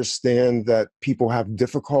now understand that people have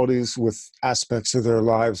difficulties with aspects of their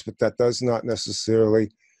lives, but that does not necessarily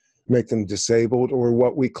make them disabled, or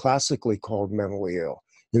what we classically called mentally ill.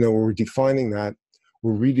 We're defining that,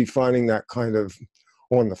 we're redefining that kind of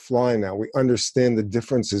on the fly now. We understand the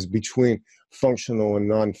differences between functional and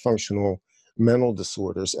non-functional mental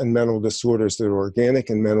disorders, and mental disorders that are organic,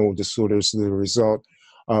 and mental disorders that are a result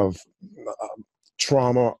of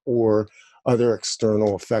trauma or other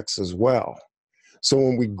external effects as well. So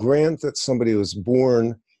when we grant that somebody was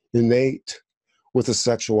born innate with a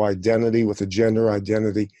sexual identity, with a gender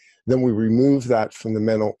identity, then we remove that from the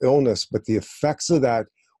mental illness. But the effects of that,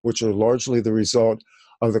 which are largely the result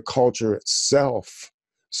of the culture itself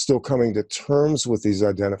still coming to terms with these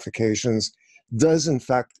identifications, does in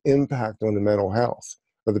fact impact on the mental health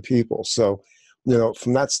of the people. So,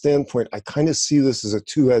 from that standpoint, I kind of see this as a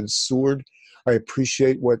two-edged sword. I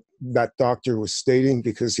appreciate what that doctor was stating,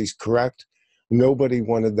 because he's correct. Nobody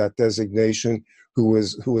wanted that designation who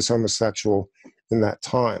was homosexual in that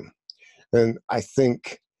time. And I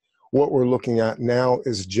think what we're looking at now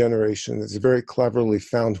is a generation that's very cleverly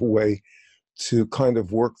found a way to kind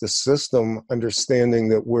of work the system, understanding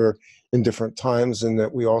that we're in different times, and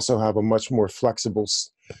that we also have a much more flexible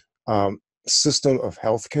system of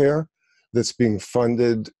healthcare that's being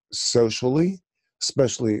funded socially,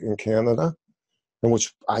 especially in Canada, and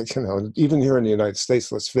which even here in the United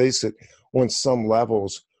States, let's face it, on some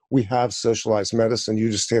levels, we have socialized medicine. You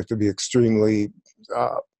just have to be extremely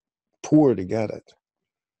poor to get it.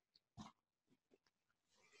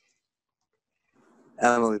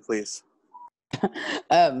 Emily, please.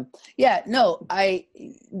 The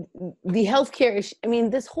healthcare issue,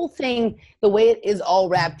 this whole thing, the way it is all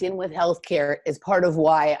wrapped in with healthcare, is part of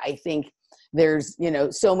why I think there's,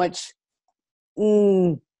 so much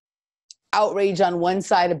outrage on one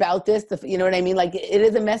side about this. You know what I mean? Like, it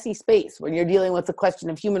is a messy space when you're dealing with the question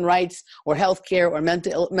of human rights or healthcare or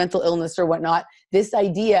mental illness or whatnot. This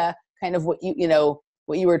idea, kind of what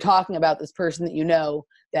you were talking about, this person that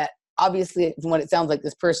that obviously, from what it sounds like,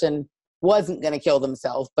 this person wasn't going to kill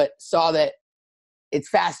themselves, but saw that it's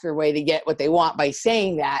faster way to get what they want by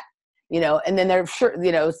saying that, and then there's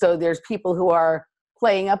so there's people who are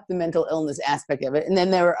playing up the mental illness aspect of it. And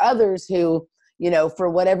then there are others who, for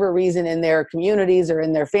whatever reason in their communities or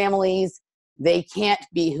in their families, they can't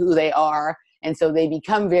be who they are. And so they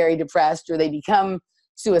become very depressed, or they become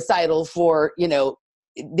suicidal for,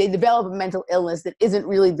 they develop a mental illness that isn't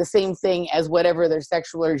really the same thing as whatever their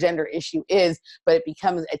sexual or gender issue is, but it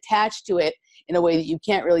becomes attached to it in a way that you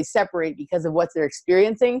can't really separate because of what they're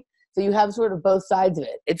experiencing. So you have sort of both sides of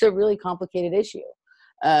it. It's a really complicated issue.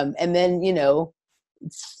 And then,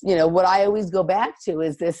 what I always go back to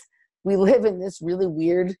is this: we live in this really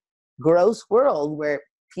weird, gross world where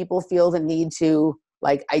people feel the need to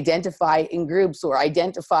identify in groups, or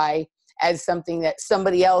identify as something that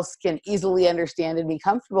somebody else can easily understand and be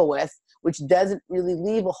comfortable with, which doesn't really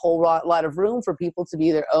leave a whole lot of room for people to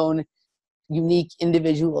be their own unique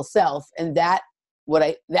individual self. And that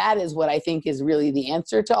is what I think is really the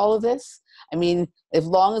answer to all of this. As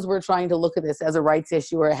long as we're trying to look at this as a rights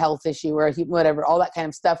issue or a health issue or whatever, all that kind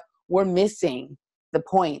of stuff, we're missing the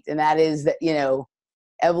point. And that is that,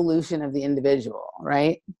 evolution of the individual,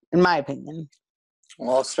 right? In my opinion.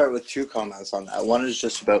 Well, I'll start with two comments on that. One is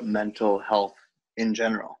just about mental health in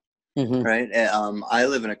general, right? I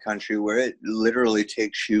live in a country where it literally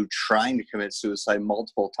takes you trying to commit suicide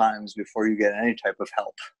multiple times before you get any type of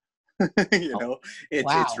help.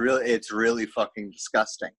 It's really fucking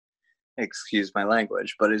disgusting. Excuse my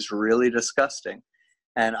language, but it's really disgusting.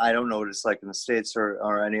 And I don't know what it's like in the States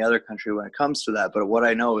or any other country when it comes to that. But what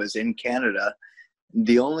I know is in Canada,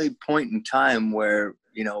 the only point in time where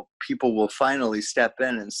people will finally step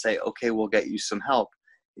in and say, okay, we'll get you some help,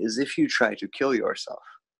 is if you try to kill yourself.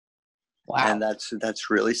 Wow. And that's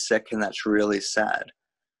really sick, and that's really sad.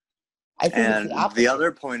 I think the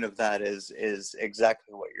other point of that is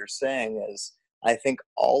exactly what you're saying. Is I think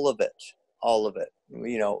all of it,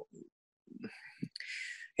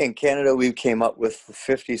 in Canada, we came up with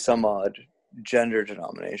 50 some odd gender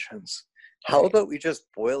denominations. How about we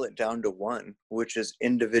just boil it down to one, which is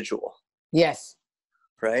individual? Yes.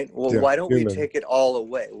 Right? Well, why don't we take it all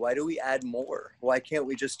away? Why do we add more? Why can't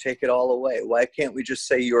we just take it all away? Why can't we just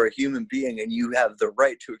say you're a human being and you have the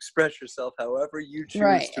right to express yourself however you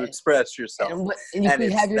choose to express yourself? And you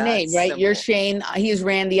can have your name, right? Simple. You're Shane, he's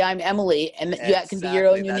Randy, I'm Emily, and that can be your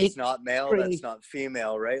own unique. That's not male, that's not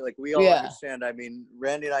female, right? Like, we all understand.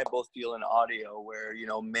 Randy and I both deal in audio where,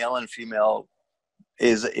 male and female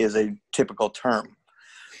is a typical term.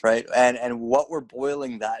 right? And what we're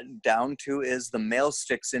boiling that down to is the male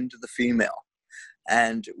sticks into the female.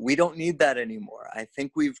 And we don't need that anymore. I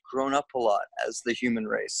think we've grown up a lot as the human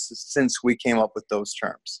race since we came up with those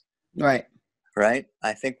terms. Right. Right?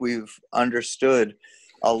 I think we've understood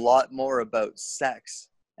a lot more about sex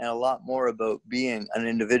and a lot more about being an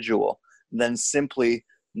individual than simply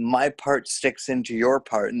my part sticks into your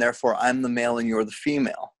part, and therefore I'm the male and you're the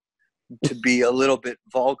female. To be a little bit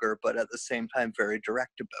vulgar, but at the same time very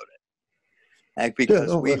direct about it. Like,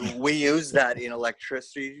 because we use that in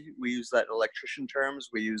electricity, we use that in electrician terms,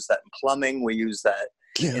 we use that in plumbing, we use that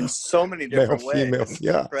in so many different ways. Female,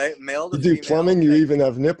 yeah. Right? Male to you female. Do plumbing, you even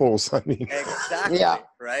have nipples. I mean. Exactly. Yeah.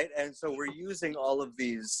 Right? And so we're using all of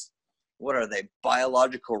these, what are they,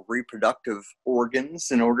 biological reproductive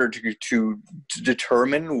organs in order to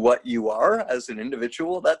determine what you are as an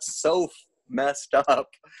individual. That's so messed up.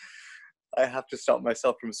 I have to stop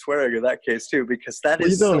myself from swearing in that case too, because that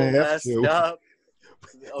is so messed up.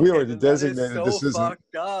 Okay, we already designated so this isn't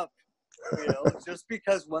fucked up. You know, just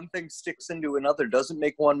because one thing sticks into another doesn't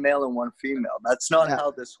make one male and one female. That's not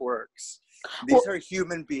how this works. These are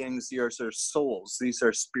human beings. These are souls. These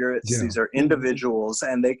are spirits. These are individuals,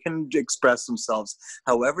 and they can express themselves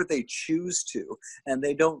however they choose to, and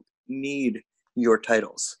they don't need your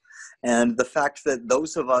titles. And the fact that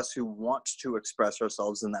those of us who want to express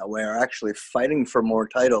ourselves in that way are actually fighting for more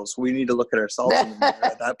titles, we need to look at ourselves in the mirror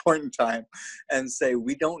at that point in time and say,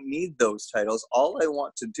 we don't need those titles. All I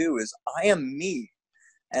want to do is I am me,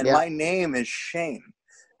 and my name is Shane.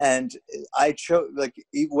 And I chose, like,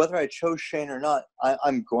 whether I chose Shane or not,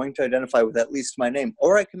 I'm going to identify with at least my name,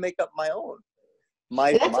 or I can make up my own.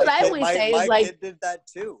 My kid did that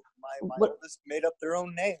too. My oldest made up their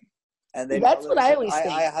own name. And that's what I always say.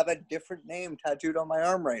 I have a different name tattooed on my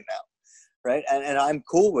arm right now, right? And I'm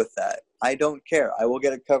cool with that. I don't care. I will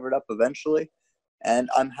get it covered up eventually, and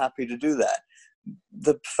I'm happy to do that.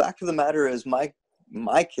 The fact of the matter is my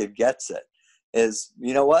kid gets it, is,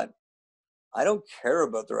 you know what? I don't care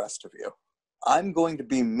about the rest of you. I'm going to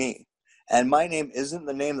be me. And my name isn't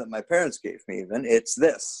the name that my parents gave me even. It's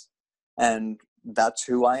this. And that's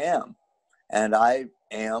who I am. And I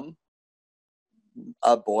am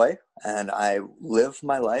a boy, and I live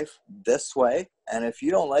my life this way, and if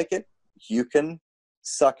you don't like it, you can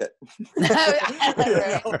suck it.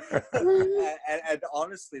 And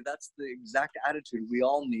honestly, that's the exact attitude we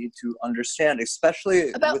all need to understand,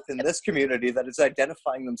 especially within this community that is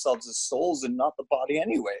identifying themselves as souls and not the body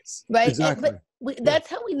anyways. Right. Exactly. That's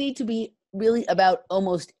how we need to be really about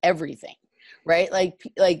almost everything, right? Like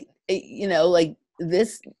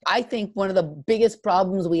this, I think one of the biggest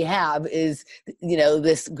problems we have is,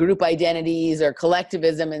 this group identities or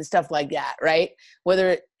collectivism and stuff like that, right?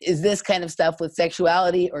 Whether it is this kind of stuff with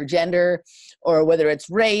sexuality or gender, or whether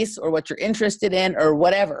it's race or what you're interested in or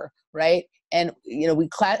whatever, right? And, we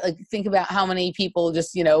think about how many people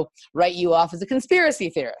just, write you off as a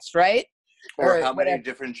conspiracy theorist, right? Or how many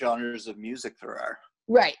different genres of music there are.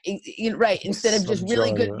 Right. Right. Instead of just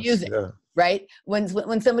really good music, right?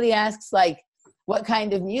 When somebody asks, like, what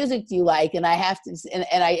kind of music do you like? And I have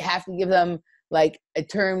to give them like a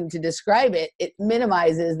term to describe it. It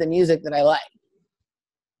minimizes the music that I like.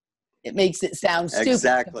 It makes it sound stupid.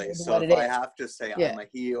 Exactly. So if I have to say I'm a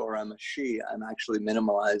he or I'm a she, I'm actually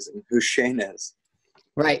minimalizing who Shane is.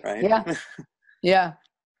 Right. Yeah. Yeah.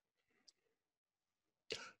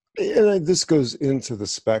 And this goes into the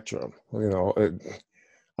spectrum.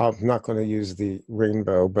 I'm not going to use the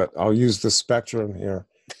rainbow, but I'll use the spectrum here.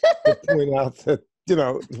 To point out that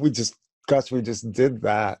we just did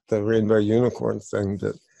that, the rainbow unicorn thing,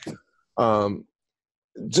 that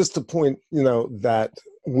just to point that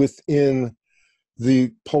within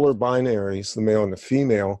the polar binaries, the male and the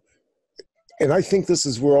female, and I think this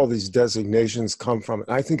is where all these designations come from,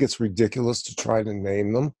 and I think it's ridiculous to try to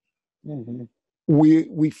name them. Mm-hmm.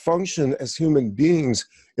 We function as human beings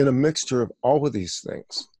in a mixture of all of these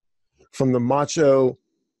things, from the macho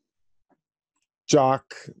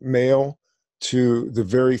jock male to the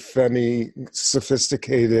very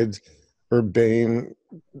sophisticated, urbane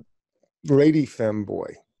lady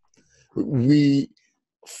femboy. We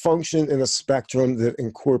function in a spectrum that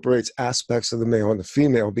incorporates aspects of the male and the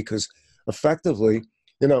female, because effectively,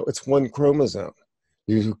 it's one chromosome.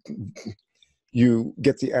 You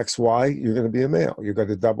get the XY, you're going to be a male. You got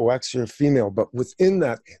a double X, you're a female. But within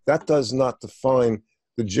that does not define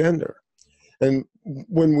the gender. And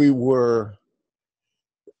when we were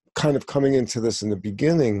kind of coming into this in the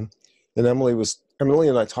beginning, and Emily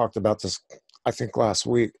and I talked about this, I think last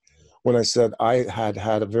week, when I said I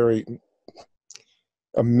had a very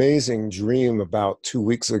amazing dream about 2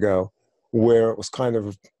 weeks ago, where it was kind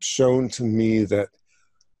of shown to me that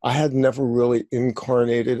I had never really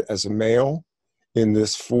incarnated as a male in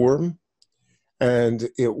this form. And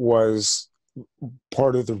it was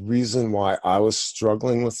part of the reason why I was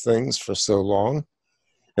struggling with things for so long.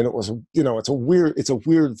 And it was, you know, it's a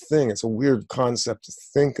weird thing. It's a weird concept to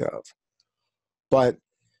think of. But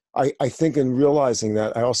I think in realizing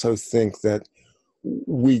that, I also think that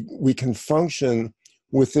we can function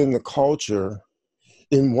within the culture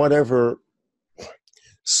in whatever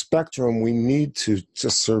spectrum we need to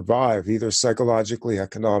survive, either psychologically,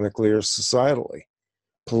 economically, or societally,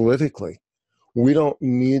 politically. We don't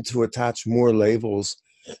need to attach more labels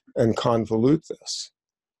and convolute this.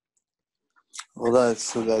 Well,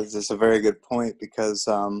 that's a very good point, because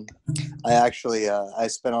I actually I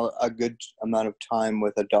spent a good amount of time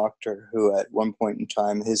with a doctor who, at one point in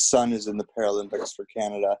time, his son is in the Paralympics for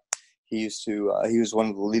Canada. He was one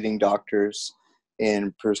of the leading doctors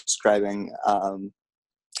in prescribing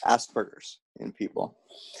Asperger's in people.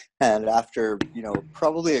 And after, you know,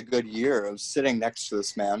 probably a good year of sitting next to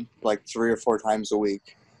this man, like 3 or 4 times a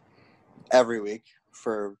week, every week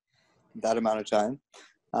for that amount of time,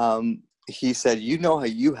 he said, "You know how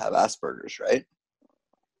you have Asperger's, right?"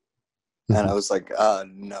 Mm-hmm. And I was like,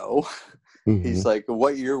 no. Mm-hmm. He's like,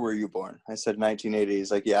 "What year were you born?" I said, 1980.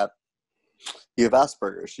 He's like, "Yeah, you have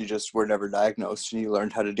Asperger's. You just were never diagnosed, and you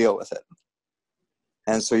learned how to deal with it.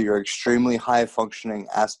 And so you're extremely high functioning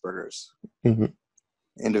Asperger's mm-hmm.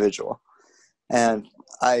 individual." And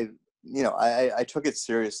I took it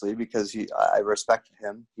seriously, because I respected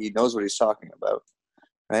him. He knows what he's talking about.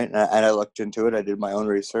 Right. And I looked into it. I did my own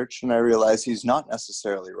research, and I realized he's not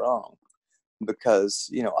necessarily wrong, because,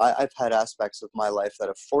 you know, I've had aspects of my life that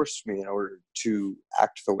have forced me in order to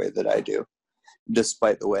act the way that I do,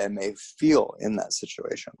 despite the way I may feel in that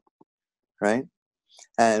situation. Right.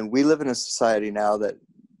 And we live in a society now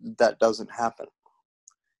that doesn't happen.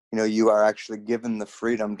 You know, you are actually given the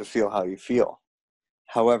freedom to feel how you feel.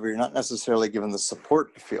 However, you're not necessarily given the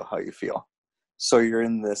support to feel how you feel. So you're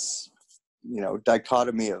in this, you know,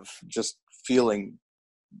 dichotomy of just feeling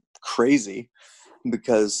crazy,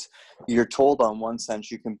 because you're told on one sense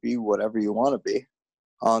you can be whatever you want to be.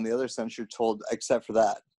 On the other sense, you're told, except for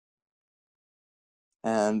that.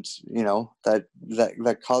 And, you know,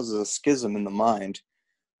 that causes a schism in the mind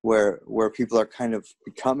where people are kind of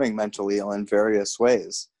becoming mentally ill in various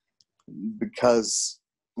ways, because,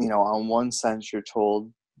 you know, on one sense you're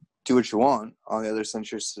told, do what you want. On the other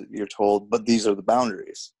sense, you're told, but these are the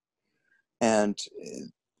boundaries. And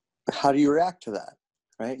how do you react to that,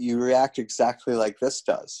 right? You react exactly like this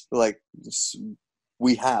does, like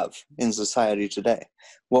we have in society today.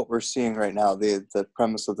 What we're seeing right now, the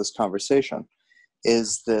premise of this conversation,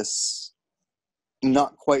 is this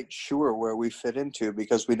not quite sure where we fit into,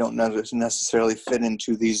 because we don't necessarily fit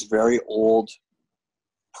into these very old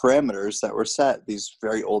parameters that were set, these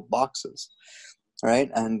very old boxes, right?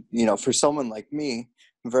 And, you know, for someone like me,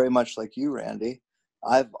 very much like you, Randy,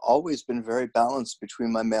 I've always been very balanced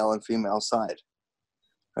between my male and female side,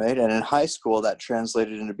 right? And in high school, that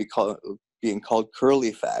translated into being called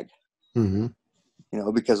curly fag, mm-hmm. you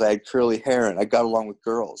know, because I had curly hair and I got along with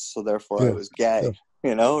girls, so therefore I was gay,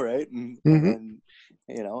 you know, right? And, mm-hmm. and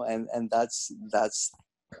you know, and that's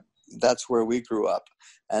where we grew up,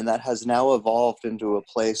 and that has now evolved into a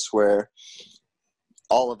place where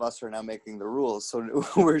all of us are now making the rules. So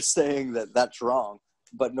we're saying that that's wrong,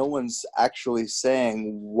 but no one's actually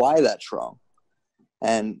saying why that's wrong.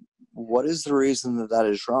 And what is the reason that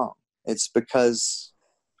is wrong? It's because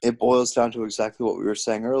it boils down to exactly what we were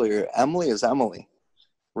saying earlier. Emily is Emily.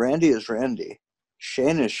 Randy is Randy.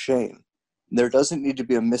 Shane is Shane. There doesn't need to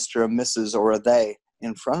be a Mr., a Mrs., or a they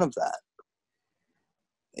in front of that.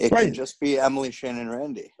 It can just be Emily, Shane, and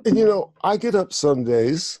Randy. And, you know, I get up some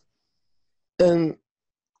days and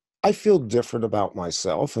I feel different about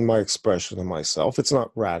myself and my expression of myself. It's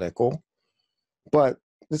not radical, but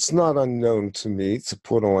it's not unknown to me to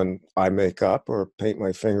put on eye makeup or paint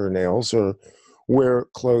my fingernails or wear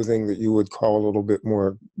clothing that you would call a little bit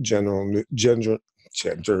more gender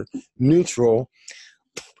neutral.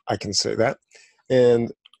 I can say that.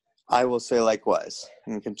 And I will say likewise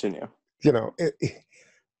and continue. You know,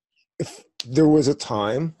 if there was a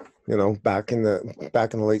time, you know, back in the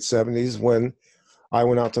late 70s when I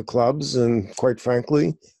went out to clubs, and quite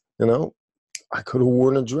frankly, you know, I could have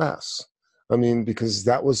worn a dress. I mean, because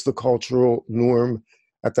that was the cultural norm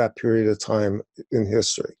at that period of time in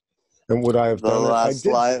history. And would I have done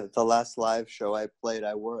it? The last live show I played,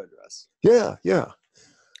 I wore a dress. Yeah, yeah.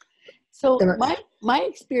 So my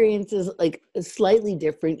experience is like slightly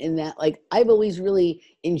different in that, like, I've always really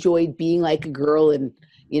enjoyed being like a girl and,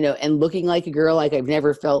 you know, and looking like a girl. Like, I've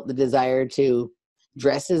never felt the desire to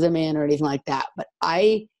dress as a man or anything like that. But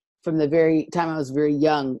I from the very time I was very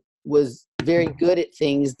young, was very good at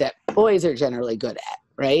things that boys are generally good at,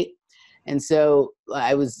 right? And so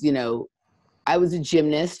I was, I was a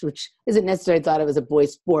gymnast, which isn't necessarily thought of as a boy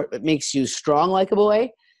sport, but makes you strong like a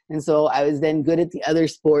boy. And so I was then good at the other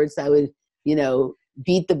sports. I would,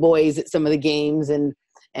 beat the boys at some of the games and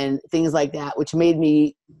things like that, which made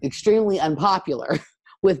me extremely unpopular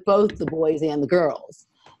with both the boys and the girls.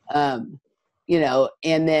 And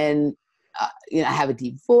then, I have a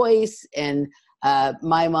deep voice, and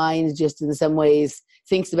my mind just in some ways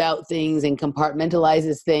thinks about things and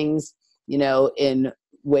compartmentalizes things, in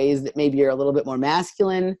ways that maybe are a little bit more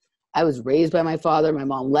masculine. I was raised by my father. My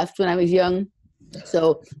mom left when I was young.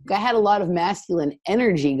 So I had a lot of masculine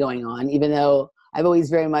energy going on, even though I've always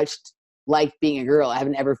very much liked being a girl. I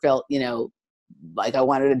haven't ever felt, like I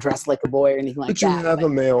wanted to dress like a boy or anything like that.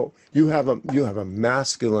 But you have a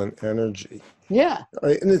masculine energy. Yeah.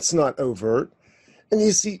 Right? And it's not overt. And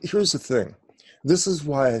you see, here's the thing. This is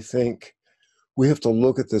why I think we have to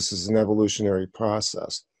look at this as an evolutionary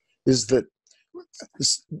process, is that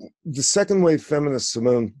the second wave feminist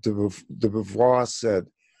Simone de Beauvoir said,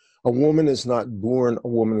 a woman is not born, a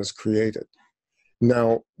woman is created.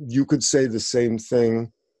 Now, you could say the same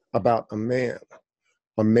thing about a man.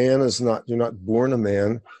 A man is not, you're not born a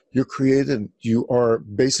man, you're created. You are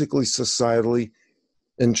basically societally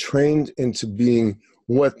entrained into being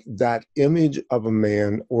what that image of a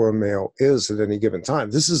man or a male is at any given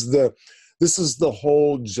time. This is the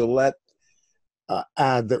whole Gillette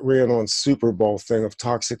ad that ran on Super Bowl thing of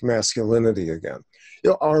toxic masculinity again.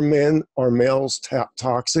 Are males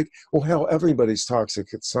toxic? Well, hell, everybody's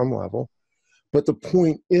toxic at some level. But the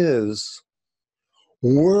point is,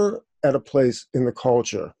 we're at a place in the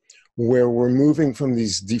culture where we're moving from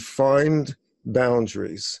these defined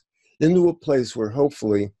boundaries into a place where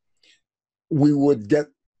hopefully we would get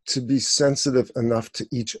to be sensitive enough to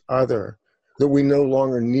each other that we no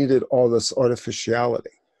longer needed all this artificiality,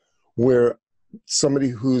 where somebody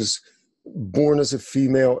who's born as a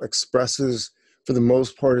female expresses for the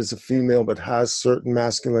most part as a female, but has certain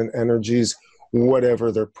masculine energies,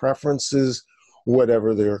 whatever their preferences,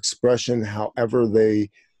 whatever their expression, however they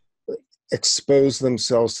expose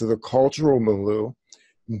themselves to the cultural milieu.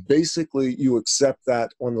 Basically, you accept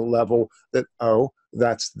that on the level that, oh,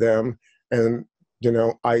 that's them. And,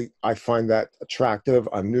 I find that attractive.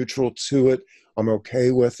 I'm neutral to it. I'm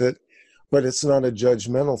okay with it. But it's not a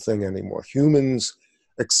judgmental thing anymore. Humans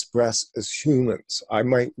express as humans. I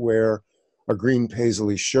might wear a green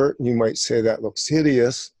paisley shirt, and you might say that looks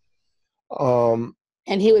hideous. And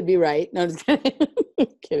he would be right. No, just kidding.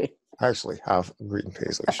 Kidding. I actually have a green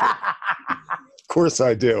paisley shirt. Of course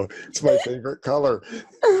I do. It's my favorite color.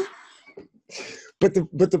 But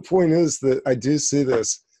the point is that I do see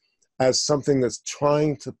this as something that's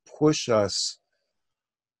trying to push us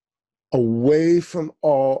away from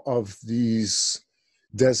all of these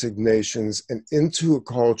designations and into a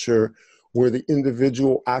culture where the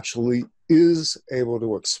individual actually is able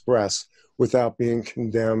to express without being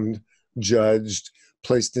condemned, judged,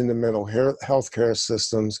 placed into mental health care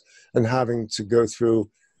systems, and having to go through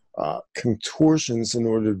contortions in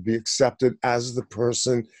order to be accepted as the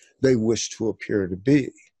person they wish to appear to be.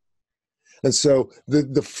 And so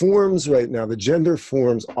the forms right now, the gender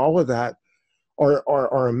forms, all of that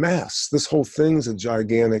are a mess. This whole thing's a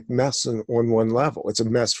gigantic mess on one level. It's a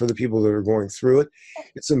mess for the people that are going through it.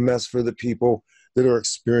 It's a mess for the people that are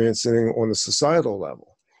experiencing on the societal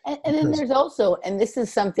level. And then there's also, and this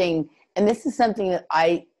is something that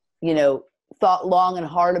I, thought long and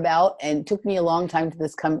hard about, and took me a long time to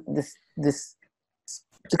come to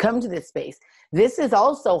this space. This is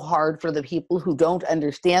also hard for the people who don't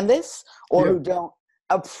understand this or who don't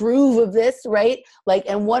approve of this, right?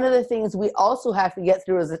 And one of the things we also have to get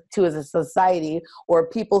through as a society, or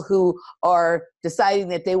people who are deciding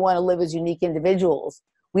that they want to live as unique individuals,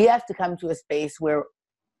 we have to come to a space where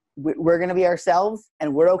we're going to be ourselves,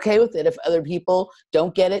 and we're okay with it if other people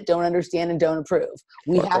don't get it, don't understand, and don't approve.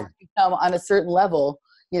 We have to become on a certain level.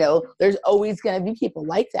 There's always going to be people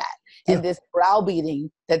like that. Yeah. And this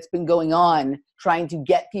browbeating that's been going on, trying to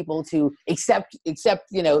get people to accept,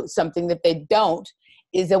 something that they don't,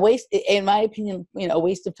 is a waste, in my opinion, a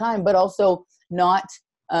waste of time, but also not,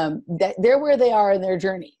 that they're where they are in their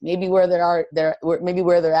journey. Maybe where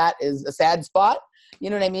they're at is a sad spot. You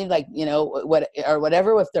know what I mean?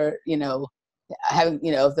 Whatever, if they're,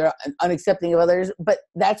 if they're unaccepting of others, but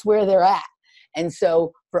that's where they're at. And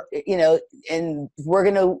so, and we're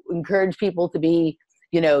going to encourage people to be,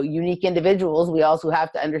 unique individuals. We also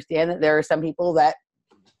have to understand that there are some people that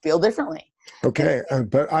feel differently. Okay.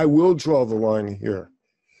 But I will draw the line here.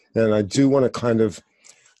 And I do want to kind of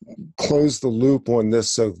close the loop on this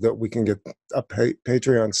so that we can get a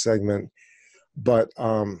Patreon segment. But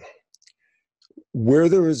where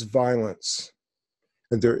there is violence,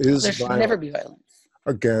 and there should never be violence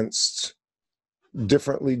against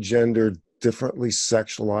differently gendered, differently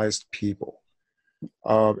sexualized people,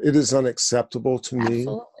 it is unacceptable to me.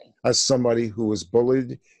 Absolutely. As somebody who was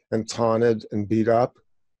bullied and taunted and beat up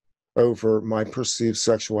over my perceived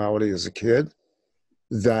sexuality as a kid,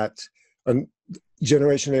 that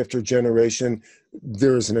generation after generation,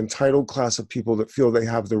 there is an entitled class of people that feel they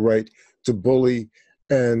have the right to bully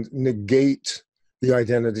and negate the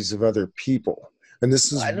identities of other people. And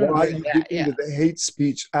this is why you get into the hate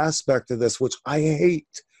speech aspect of this, which I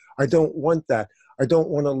hate. I don't want that. I don't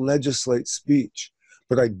want to legislate speech,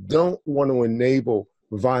 but I don't want to enable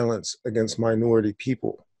violence against minority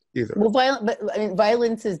people either. Well,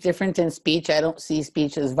 violence is different than speech. I don't see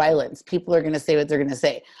speech as violence. People are going to say what they're going to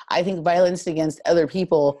say. I think violence against other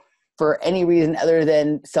people for any reason other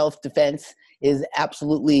than self-defense is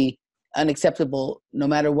absolutely unacceptable, no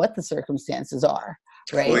matter what the circumstances are.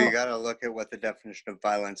 Right? Well, you got to look at what the definition of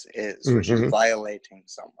violence is, which is violating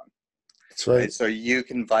someone. That's right. So you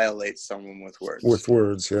can violate someone with words. With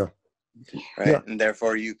words, yeah. Right, yeah. And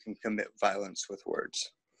therefore you can commit violence with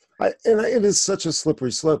words. It is such a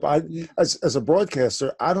slippery slope. As a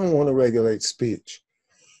broadcaster, I don't want to regulate speech.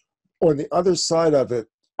 On the other side of it,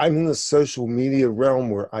 I'm in the social media realm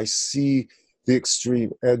where I see the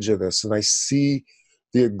extreme edge of this, and I see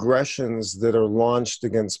the aggressions that are launched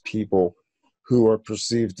against people who are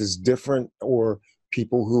perceived as different or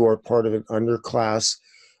people who are part of an underclass.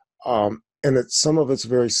 And some of it's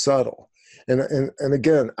very subtle. And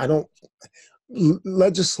again,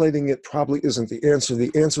 legislating it probably isn't the answer.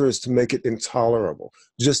 The answer is to make it intolerable,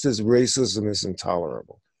 just as racism is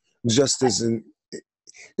intolerable, just as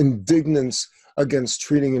indignance against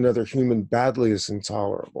treating another human badly is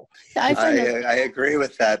intolerable. I agree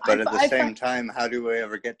with that, but at the same time, how do we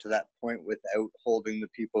ever get to that point without holding the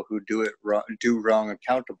people who do wrong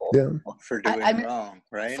accountable for doing wrong,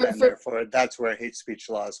 right? And therefore, that's where hate speech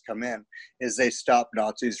laws come in, is they stop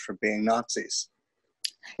Nazis from being Nazis.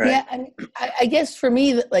 Right? Yeah, I mean, I guess for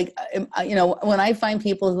me, like, when I find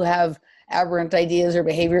people who have aberrant ideas or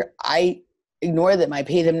behavior, I ignore them. I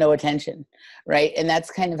pay them no attention, right? And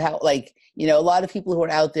that's kind of how, like, a lot of people who are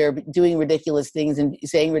out there doing ridiculous things and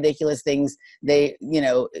saying ridiculous things, they're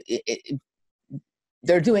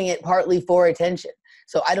doing it partly for attention.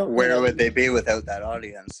 So I don't. Where would they be without that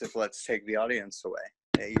audience? If let's take the audience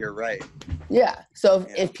away, you're right. Yeah. So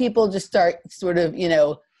if people just start sort of,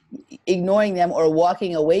 ignoring them or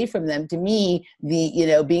walking away from them, to me,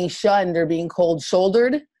 the being shunned or being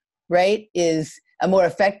cold-shouldered, right, is a more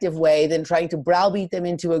effective way than trying to browbeat them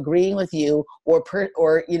into agreeing with you or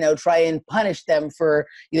try and punish them for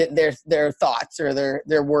their thoughts or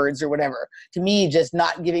their words or whatever. To me, just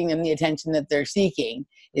not giving them the attention that they're seeking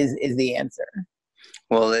is the answer.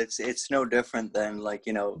 Well, it's no different than, like,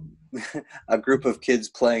 a group of kids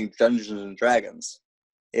playing Dungeons and Dragons.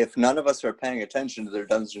 If none of us are paying attention to their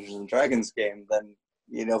Dungeons and Dragons game, then,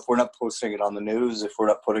 if we're not posting it on the news, if we're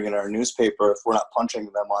not putting it in our newspaper, if we're not punching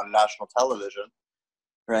them on national television,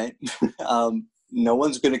 right? No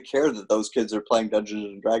one's going to care that those kids are playing Dungeons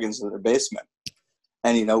and Dragons in their basement.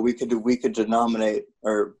 And, we could denominate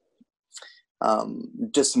or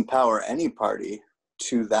disempower any party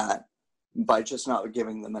to that by just not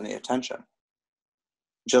giving them any attention.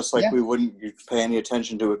 Just like we wouldn't pay any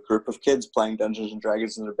attention to a group of kids playing Dungeons and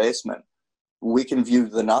Dragons in their basement. We can view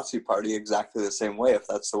the Nazi Party exactly the same way if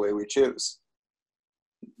that's the way we choose.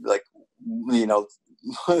 Like, the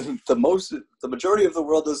majority of the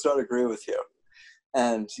world does not agree with you.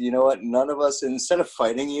 And you know what? None of us, instead of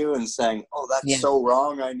fighting you and saying, "Oh, that's so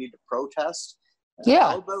wrong, I need to protest."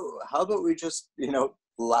 How about we just,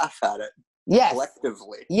 laugh at it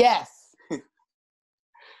collectively? Yes.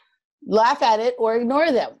 Laugh at it or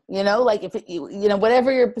ignore them, like if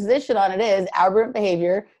whatever your position on it is, aberrant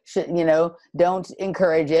behavior should, don't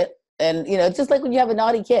encourage it. And, it's just like when you have a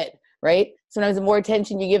naughty kid, right? Sometimes the more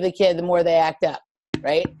attention you give the kid, the more they act up,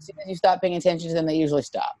 right? As soon as you stop paying attention to them, they usually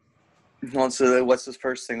stop. Well, so what's the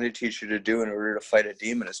first thing they teach you to do in order to fight a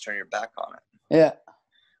demon is turn your back on it. Yeah.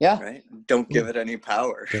 Yeah. Right? Don't give it any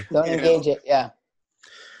power. Don't engage it. Yeah.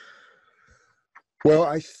 Well,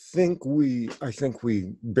 I think we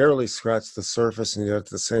barely scratched the surface, and yet at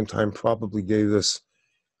the same time probably gave this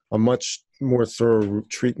a much more thorough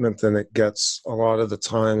treatment than it gets a lot of the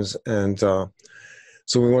times. And so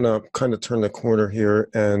we want to kind of turn the corner here,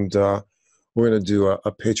 and we're going to do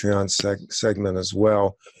a Patreon segment as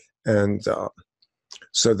well. And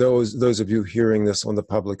so those of you hearing this on the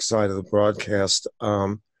public side of the broadcast,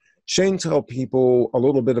 Shane, tell people a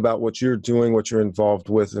little bit about what you're doing, what you're involved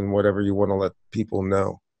with, and whatever you want to let people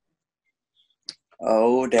know.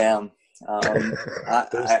 Oh, damn.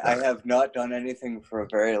 I have not done anything for a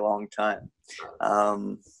very long time.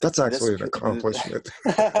 That's actually an accomplishment.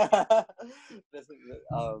 This is,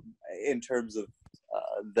 in terms of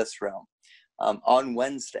this realm. On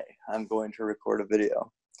Wednesday, I'm going to record a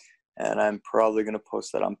video, and I'm probably going to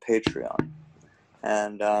post that on Patreon.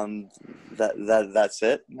 And that's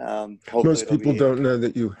it. Most people don't know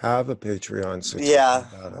that you have a Patreon. So yeah.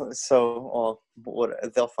 So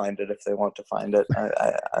they'll find it if they want to find it.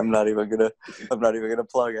 I'm not even gonna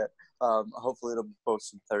plug it. Hopefully it'll be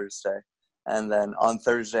posted Thursday, and then on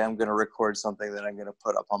Thursday I'm gonna record something that I'm gonna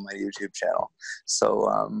put up on my YouTube channel.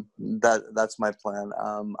 So that's my plan.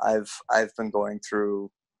 I've been going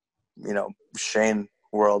through, Shane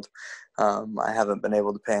world. I haven't been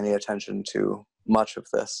able to pay any attention to much of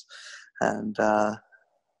this, and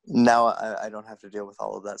now I don't have to deal with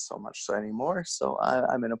all of that so much anymore. So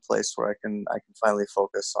I'm in a place where I can finally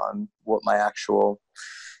focus on what my actual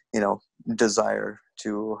desire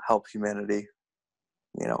to help humanity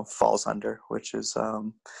falls under, which is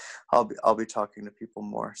I'll be talking to people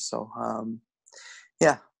more. So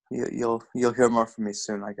yeah, you'll hear more from me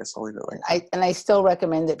soon. I guess I'll leave it like that. I still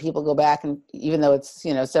recommend that people go back, and even though it's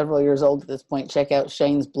several years old at this point, check out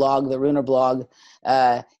Shane's blog, the Runer blog.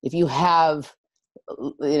 If you have,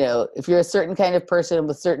 if you're a certain kind of person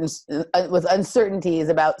with uncertainties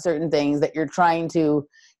about certain things that you're trying to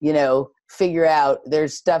figure out,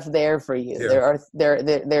 there's stuff there for you. Yeah.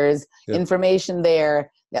 There is information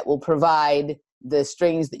there that will provide the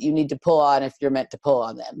strings that you need to pull on if you're meant to pull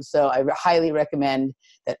on them. So I highly recommend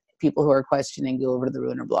that people who are questioning go over to the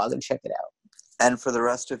Runer blog and check it out. And for the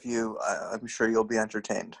rest of you, I'm sure you'll be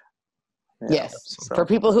entertained. Yes. So. For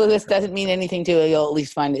people who this doesn't mean anything to, you'll at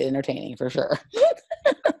least find it entertaining for sure.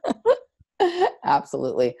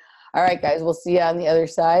 Absolutely. All right, guys, we'll see you on the other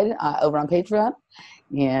side over on Patreon.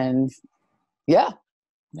 And yeah,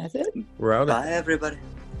 that's it. We're out. Bye, everybody.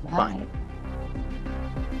 Bye.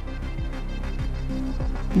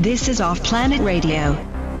 This is Off Planet Radio.